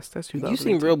the past. That's 2018.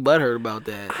 You seem real butthurt about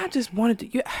that. I just wanted to...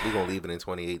 Yeah. We're going to leave it in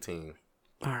 2018.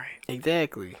 All right.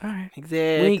 Exactly. All right.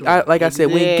 Exactly. I said,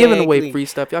 we ain't giving away free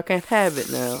stuff. Y'all can't have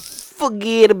it now.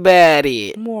 Forget about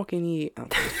it. I'm walking here. I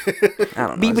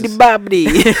don't know. Beebity bobbity.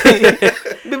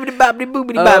 Beebity bobbity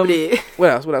boobity bobbity.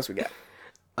 What else we got?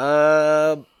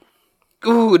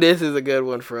 Ooh, this is a good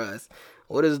one for us.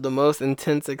 What is the most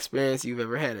intense experience you've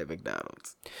ever had at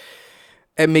McDonald's?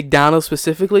 At McDonald's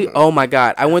specifically? Oh my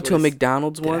God. I went to a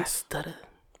McDonald's once.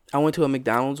 I went to a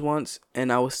McDonald's once,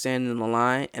 and I was standing in the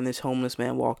line, and this homeless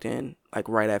man walked in, like,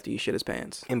 right after he shit his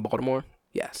pants. In Baltimore?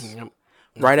 Yes. Yep.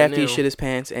 Right after he shit his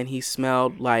pants, and he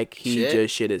smelled like he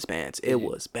just shit his pants. It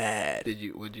was bad.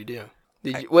 What'd you do?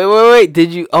 Wait.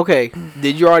 Did you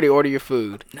already order your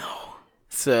food? No.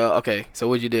 So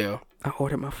what'd you do? I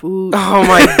ordered my food. Oh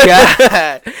my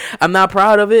God. I'm not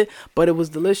proud of it, but it was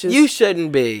delicious. You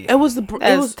shouldn't be. It was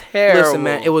terrible. Listen,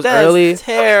 man, it was early.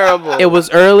 Terrible. It was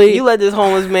early. You let this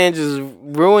homeless man just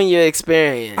ruin your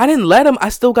experience. I didn't let him. I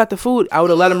still got the food. I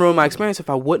would have let him ruin my experience if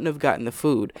I wouldn't have gotten the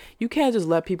food. You can't just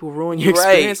let people ruin your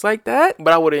experience like that.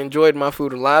 But I would have enjoyed my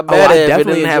food a lot better. I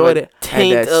definitely enjoyed it.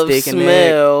 Taint of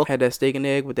smell. Had that steak and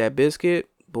egg with that biscuit.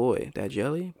 Boy, that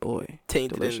jelly. Boy,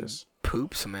 tainted delicious.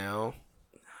 Poop smell.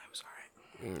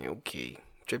 Okay.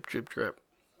 Drip.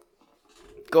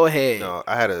 Go ahead. No,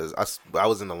 I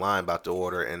was in the line about to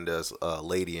order, and this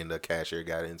lady and the cashier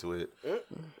got into it.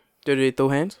 Did they throw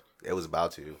hands? It was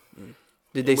about to.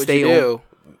 Did they stay on?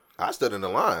 I stood in the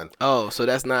line. Oh, so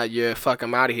that's not your fuck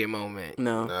I'm out of here moment.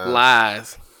 No.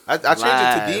 Lies. I changed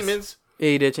it to demons. Yeah,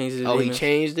 he did change it to demons. He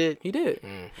changed it? He did.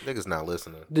 Niggas not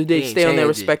listening. Did they stay on their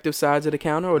respective sides of the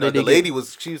counter? Or did the lady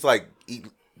was like...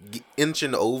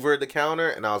 inching over the counter,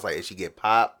 and I was like, if she get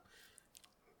popped,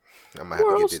 I might have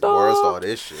to get the world star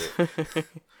this shit.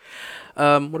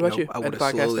 What about you? I would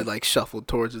have slowly shuffled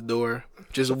towards the door,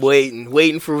 just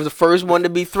waiting for the first one to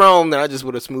be thrown. Then I just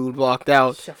would have smooth walked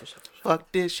out. Shuffle.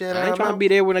 Fuck this shit. I ain't trying to be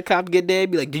there when the cops get there.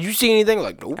 Be like, did you see anything?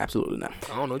 Like, nope, absolutely not.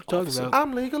 I don't know what you're talking about.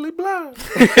 I'm legally blind.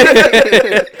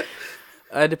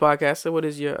 The podcast. So, what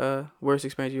is your worst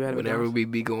experience you had? Whenever we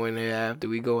be going there after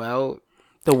we go out.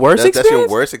 The worst experience? That's your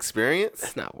worst experience?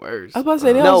 That's not worse. I was about to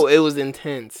say that. No, it was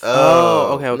intense.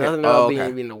 Oh, okay. Nothing about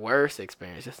being the worst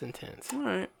experience, just intense. All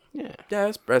right. Yeah.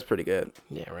 Yeah, that's pretty good.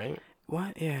 Yeah, right?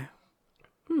 What? Yeah.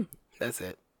 That's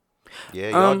it. Yeah,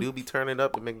 y'all do be turning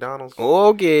up at McDonald's.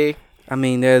 Okay. I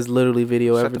mean, there's literally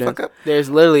video evidence. The fuck up. There's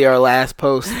literally our last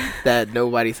post that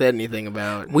nobody said anything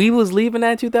about. We was leaving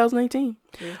that in 2018.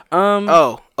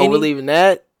 Yeah. We're leaving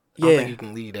that? Yeah. I don't think you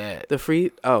can leave that. The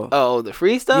free? Oh, the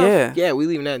free stuff? Yeah. Yeah, we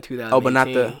leaving that in 2018. Oh, but not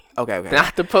the... Okay.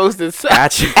 Not the post itself.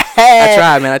 Gotcha. I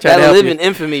tried, man. I tried to help live in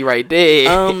infamy right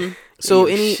there. So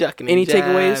any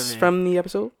takeaways from the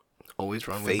episode? Always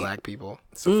run with black people.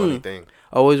 It's a funny thing.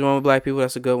 Always run with black people.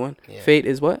 That's a good one. Yeah. Fate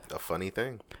is what? A funny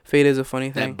thing. Fate is a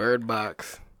funny thing. That Bird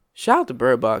Box. Shout out to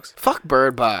Bird Box. Fuck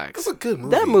Bird Box. That's a good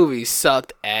movie. That movie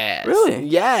sucked ass. Really?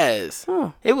 Yes.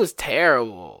 Huh. It was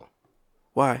terrible.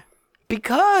 Why?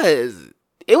 Because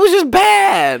it was just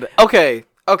bad. Okay.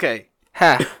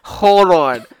 Hold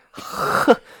on.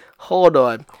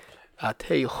 I'll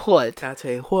tell you what. I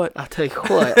sell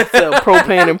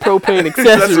propane and propane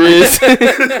accessories.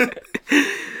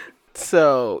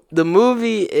 So the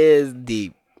movie is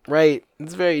deep, right?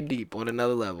 It's very deep on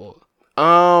another level.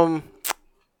 Spoiler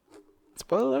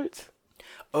alerts?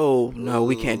 Oh no,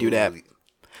 we can't do that.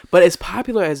 But as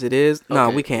popular as it is, no,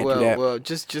 we can't do that. Well,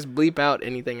 just bleep out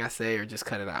anything I say, or just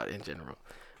cut it out in general.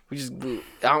 We just,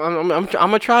 I'm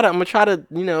gonna try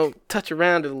to, touch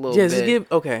around it a little bit.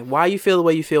 Just why you feel the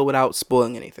way you feel without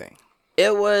spoiling anything.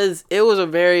 It was a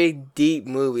very deep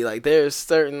movie. Like, there's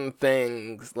certain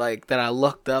things like that I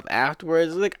looked up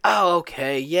afterwards. Like, oh,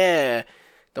 okay, yeah.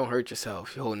 Don't hurt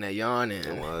yourself. You're holding that yawn in.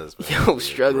 It was, man. Yo,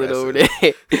 struggling over there.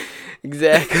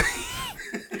 Exactly.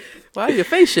 Why are your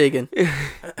face shaking?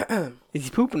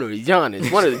 He's pooping or he's yawning.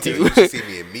 One of the two. You should see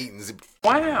me in meetings.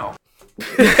 Wow.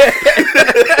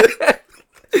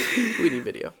 We need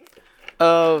video.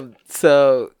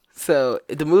 So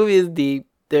the movie is deep.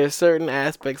 There's certain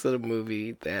aspects of the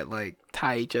movie that like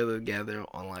tie each other together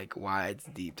on like why it's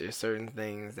deep. There's certain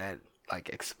things that like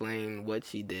explain what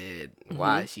she did,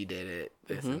 why she did it,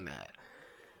 this and that.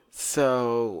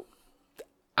 So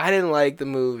I didn't like the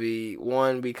movie,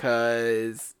 one,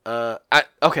 because I'm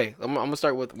gonna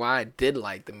start with why I did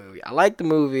like the movie. I liked the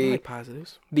movie, I like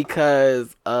positives,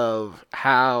 because of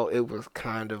how it was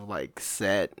kind of like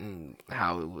set and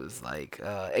how it was like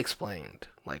explained,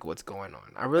 like what's going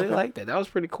on. I really liked that. That was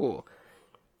pretty cool.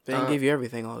 They didn't give you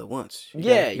everything all at once. You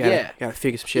gotta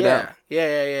figure some shit out.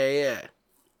 Yeah.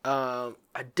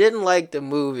 I didn't like the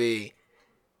movie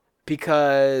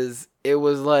because it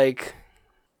was like,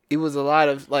 it was a lot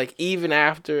of, like, even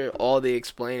after all the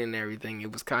explaining and everything,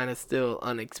 it was kind of still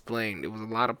unexplained. It was a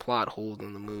lot of plot holes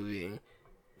in the movie.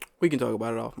 We can talk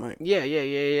about it off mic. Yeah.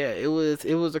 It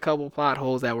was a couple plot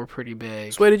holes that were pretty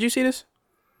big. Sway, did you see this?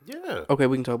 Yeah. Okay,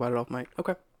 we can talk about it off mic.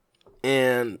 Okay.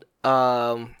 And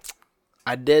I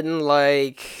didn't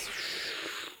like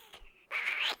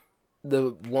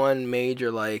the one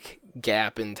major, like,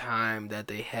 gap in time that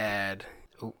they had.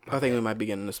 I think we might be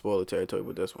getting into spoiler territory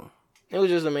with this one. It was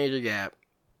just a major gap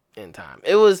in time.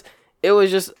 It was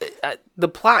just the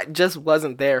plot just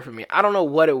wasn't there for me. I don't know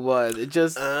what it was. It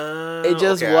just wasn't I know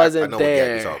there. What gap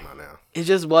you're talking about now. It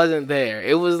just wasn't there.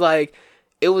 It was like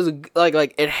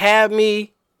it had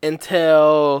me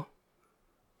until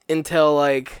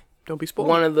like, don't be spoiled.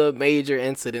 One of the major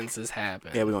incidences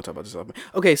happened. Yeah, we're gonna talk about this off mic.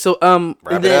 Okay, so and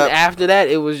then after that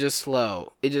it was just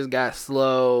slow. It just got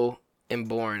slow and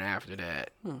boring after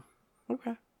that.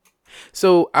 Okay.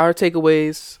 So our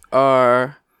takeaways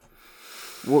are.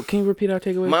 Well, can you repeat our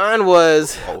takeaways? Mine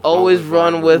was always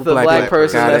run with a black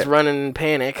person that's running in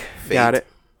panic. Fate. Got it.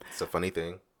 It's a funny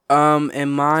thing.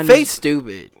 And mine. Fate's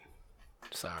stupid.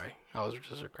 Sorry, I was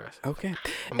just aggressive. Okay.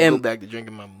 I'm gonna go back to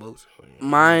drinking my boats.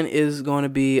 Mine is going to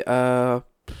be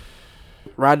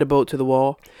ride the boat to the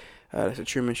wall. That's a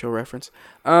Truman Show reference.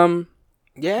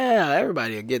 Yeah,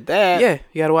 everybody will get that. Yeah,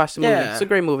 you gotta watch the movie. It's a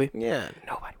great movie. Yeah,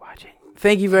 nobody watch it.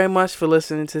 Thank you very much for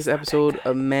listening to this episode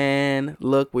of Man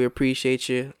Look. We appreciate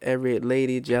you, every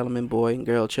lady, gentleman, boy, and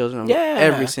girl, children of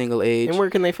every single age. And where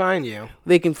can they find you?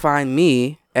 They can find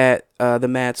me at the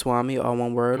Mad Swami, all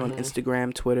one word, on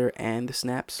Instagram, Twitter, and the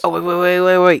Snaps. Oh, wait.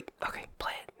 Okay,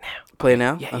 play it now. Play it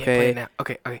now? Yeah, okay. play it now.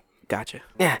 Okay. Gotcha.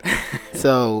 Yeah.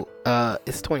 So,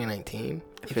 it's 2019.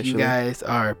 Officially. If you guys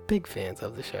are big fans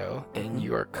of the show and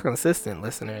you are consistent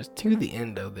listeners to the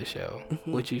end of the show,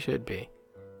 which you should be,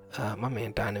 my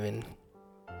man Donovan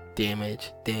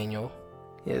Daniel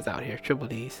is out here. Triple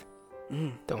D's.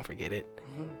 Don't forget it.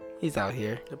 He's out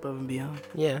here. Above and beyond.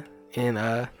 Yeah. And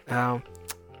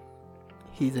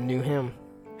he's a new him.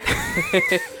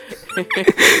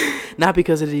 Not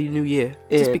because of the new year.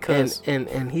 Just because.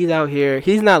 And he's out here.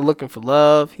 He's not looking for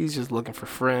love. He's just looking for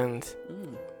friends.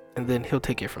 And then he'll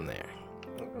take it from there.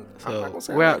 So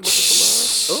we're out.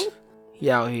 He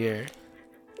out here.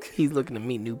 He's looking to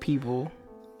meet new people,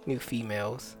 new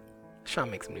females. Trying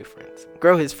to make some new friends.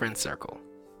 Grow his friend circle.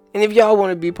 And if y'all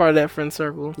want to be part of that friend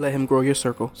circle, let him grow your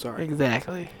circle. Sorry.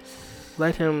 Exactly.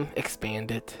 Let him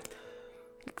expand it.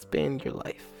 Expand your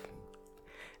life.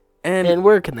 And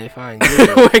where can they find you?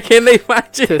 Where can they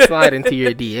find you? To slide into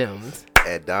your DMs.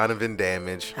 At Donovan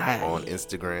Damage on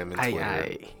Instagram and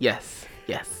Twitter. Yes.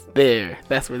 There.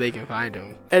 That's where they can find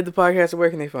him. At the podcast, where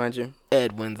can they find you?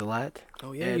 Ed wins a lot.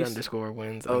 Oh, yeah. Ed _wins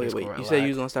 _. Wait. You said you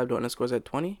was going to stop doing underscores at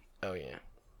 20? Oh, yeah.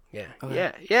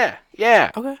 Okay. Yeah.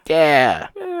 Okay. Yeah.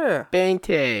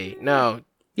 Bente. No.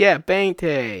 Yeah,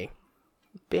 Bente.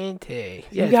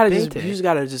 Yeah, you just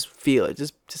gotta just feel it.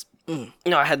 Just.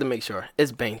 No, I had to make sure.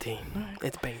 It's Bente.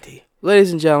 It's Bente.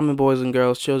 Ladies and gentlemen, boys and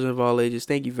girls, children of all ages,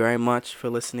 thank you very much for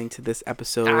listening to this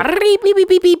episode of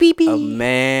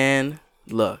Man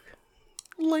Look.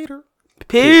 Later.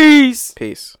 Peace.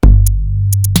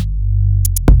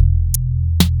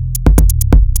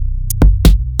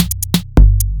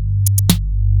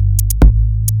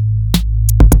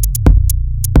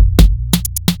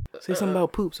 Say something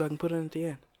about poop so I can put it at the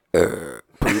end.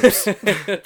 Poops.